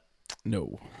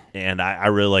 No. And I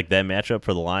really like that matchup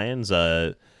for the Lions.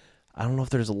 I don't know if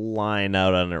there's a line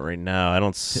out on it right now. I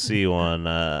don't see one.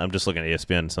 I'm just looking at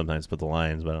ESPN sometimes put the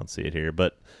Lions, but I don't see it here.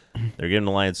 But they're giving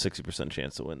the Lions 60%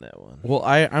 chance to win that one. Well,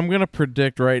 I'm going to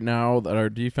predict right now that our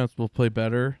defense will play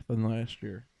better than last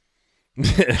year.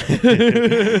 That's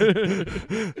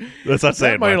not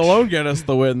saying that might much. alone get us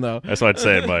the win, though. That's not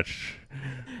saying much.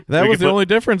 That was the only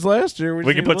difference last year.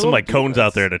 We could put some cones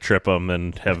out there to trip them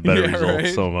and have better results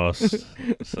right? almost.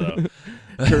 So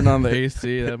turn on the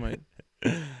AC. That might.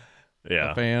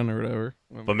 Yeah, a fan or whatever.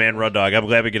 But man, Rud Dog, I'm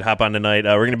glad we could hop on tonight.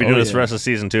 We're going to be doing this the rest of the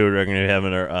season too. We're going to be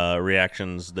having our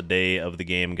reactions the day of the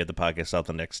game, get the podcast out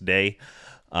the next day.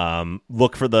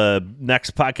 Look for the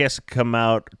next podcast to come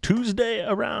out Tuesday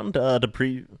around to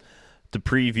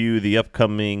preview the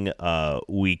upcoming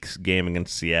week's game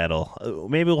against Seattle.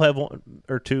 Maybe we'll have one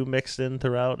or two mixed in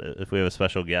throughout if we have a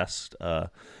special guest. But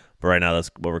right now,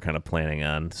 that's what we're kind of planning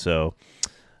on. So.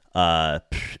 Am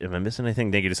I missing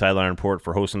anything? Thank you to Sideline Report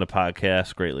for hosting the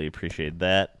podcast. Greatly appreciate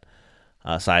that.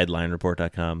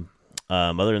 SidelineReport.com.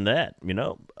 Other than that,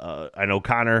 I know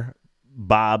Connor,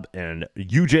 Bob, and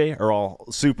UJ are all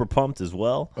super pumped as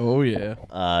well. Oh, yeah.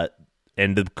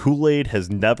 And the Kool-Aid has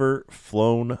never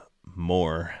flown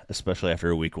more, especially after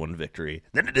a Week 1 victory,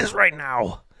 than it is right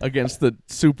now. Against the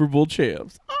Super Bowl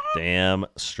champs. Damn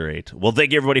straight. Well,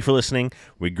 thank you, everybody, for listening.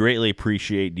 We greatly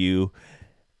appreciate you.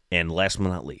 And last but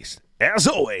not least, as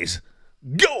always,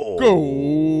 go!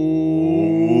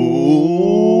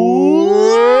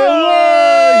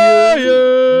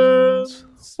 Lions!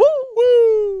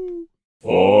 Woo!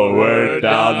 Forward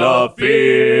down the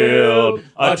field,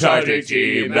 a charging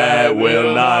team that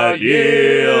will not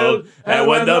yield. And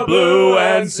when the blue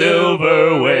and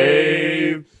silver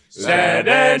wave, stand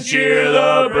and cheer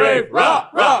the brave.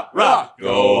 Rock, rock, rock.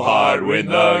 Go hard, win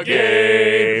the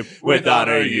game. With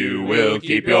honor you will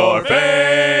keep your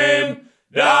fame.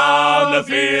 Down the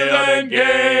field and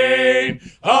gain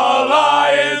a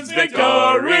Lions victory.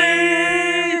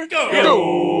 Go!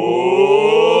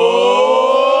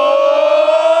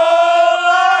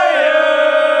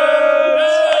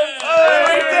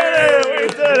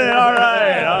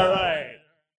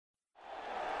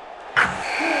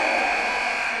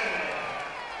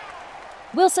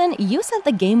 Wilson, you sent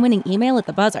the game-winning email at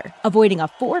the buzzer, avoiding a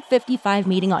 4:55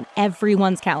 meeting on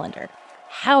everyone's calendar.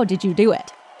 How did you do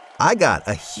it? I got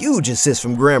a huge assist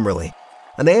from Grammarly,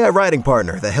 an AI writing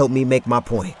partner that helped me make my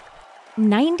point.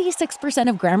 96%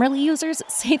 of Grammarly users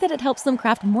say that it helps them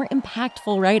craft more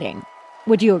impactful writing.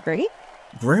 Would you agree?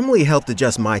 Grammarly helped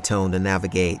adjust my tone to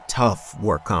navigate tough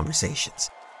work conversations.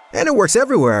 And it works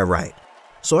everywhere I write,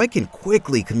 so I can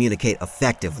quickly communicate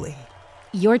effectively.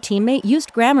 Your teammate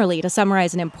used Grammarly to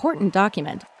summarize an important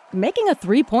document, making a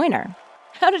 3-pointer.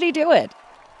 How did he do it?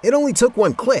 It only took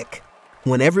one click.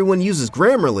 When everyone uses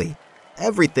Grammarly,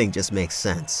 everything just makes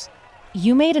sense.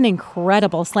 You made an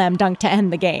incredible slam dunk to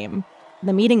end the game.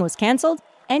 The meeting was canceled,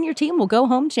 and your team will go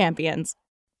home champions.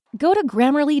 Go to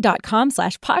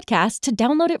Grammarly.com/podcast to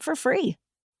download it for free.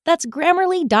 That's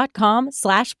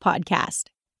Grammarly.com/podcast.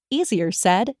 Easier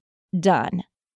said, done.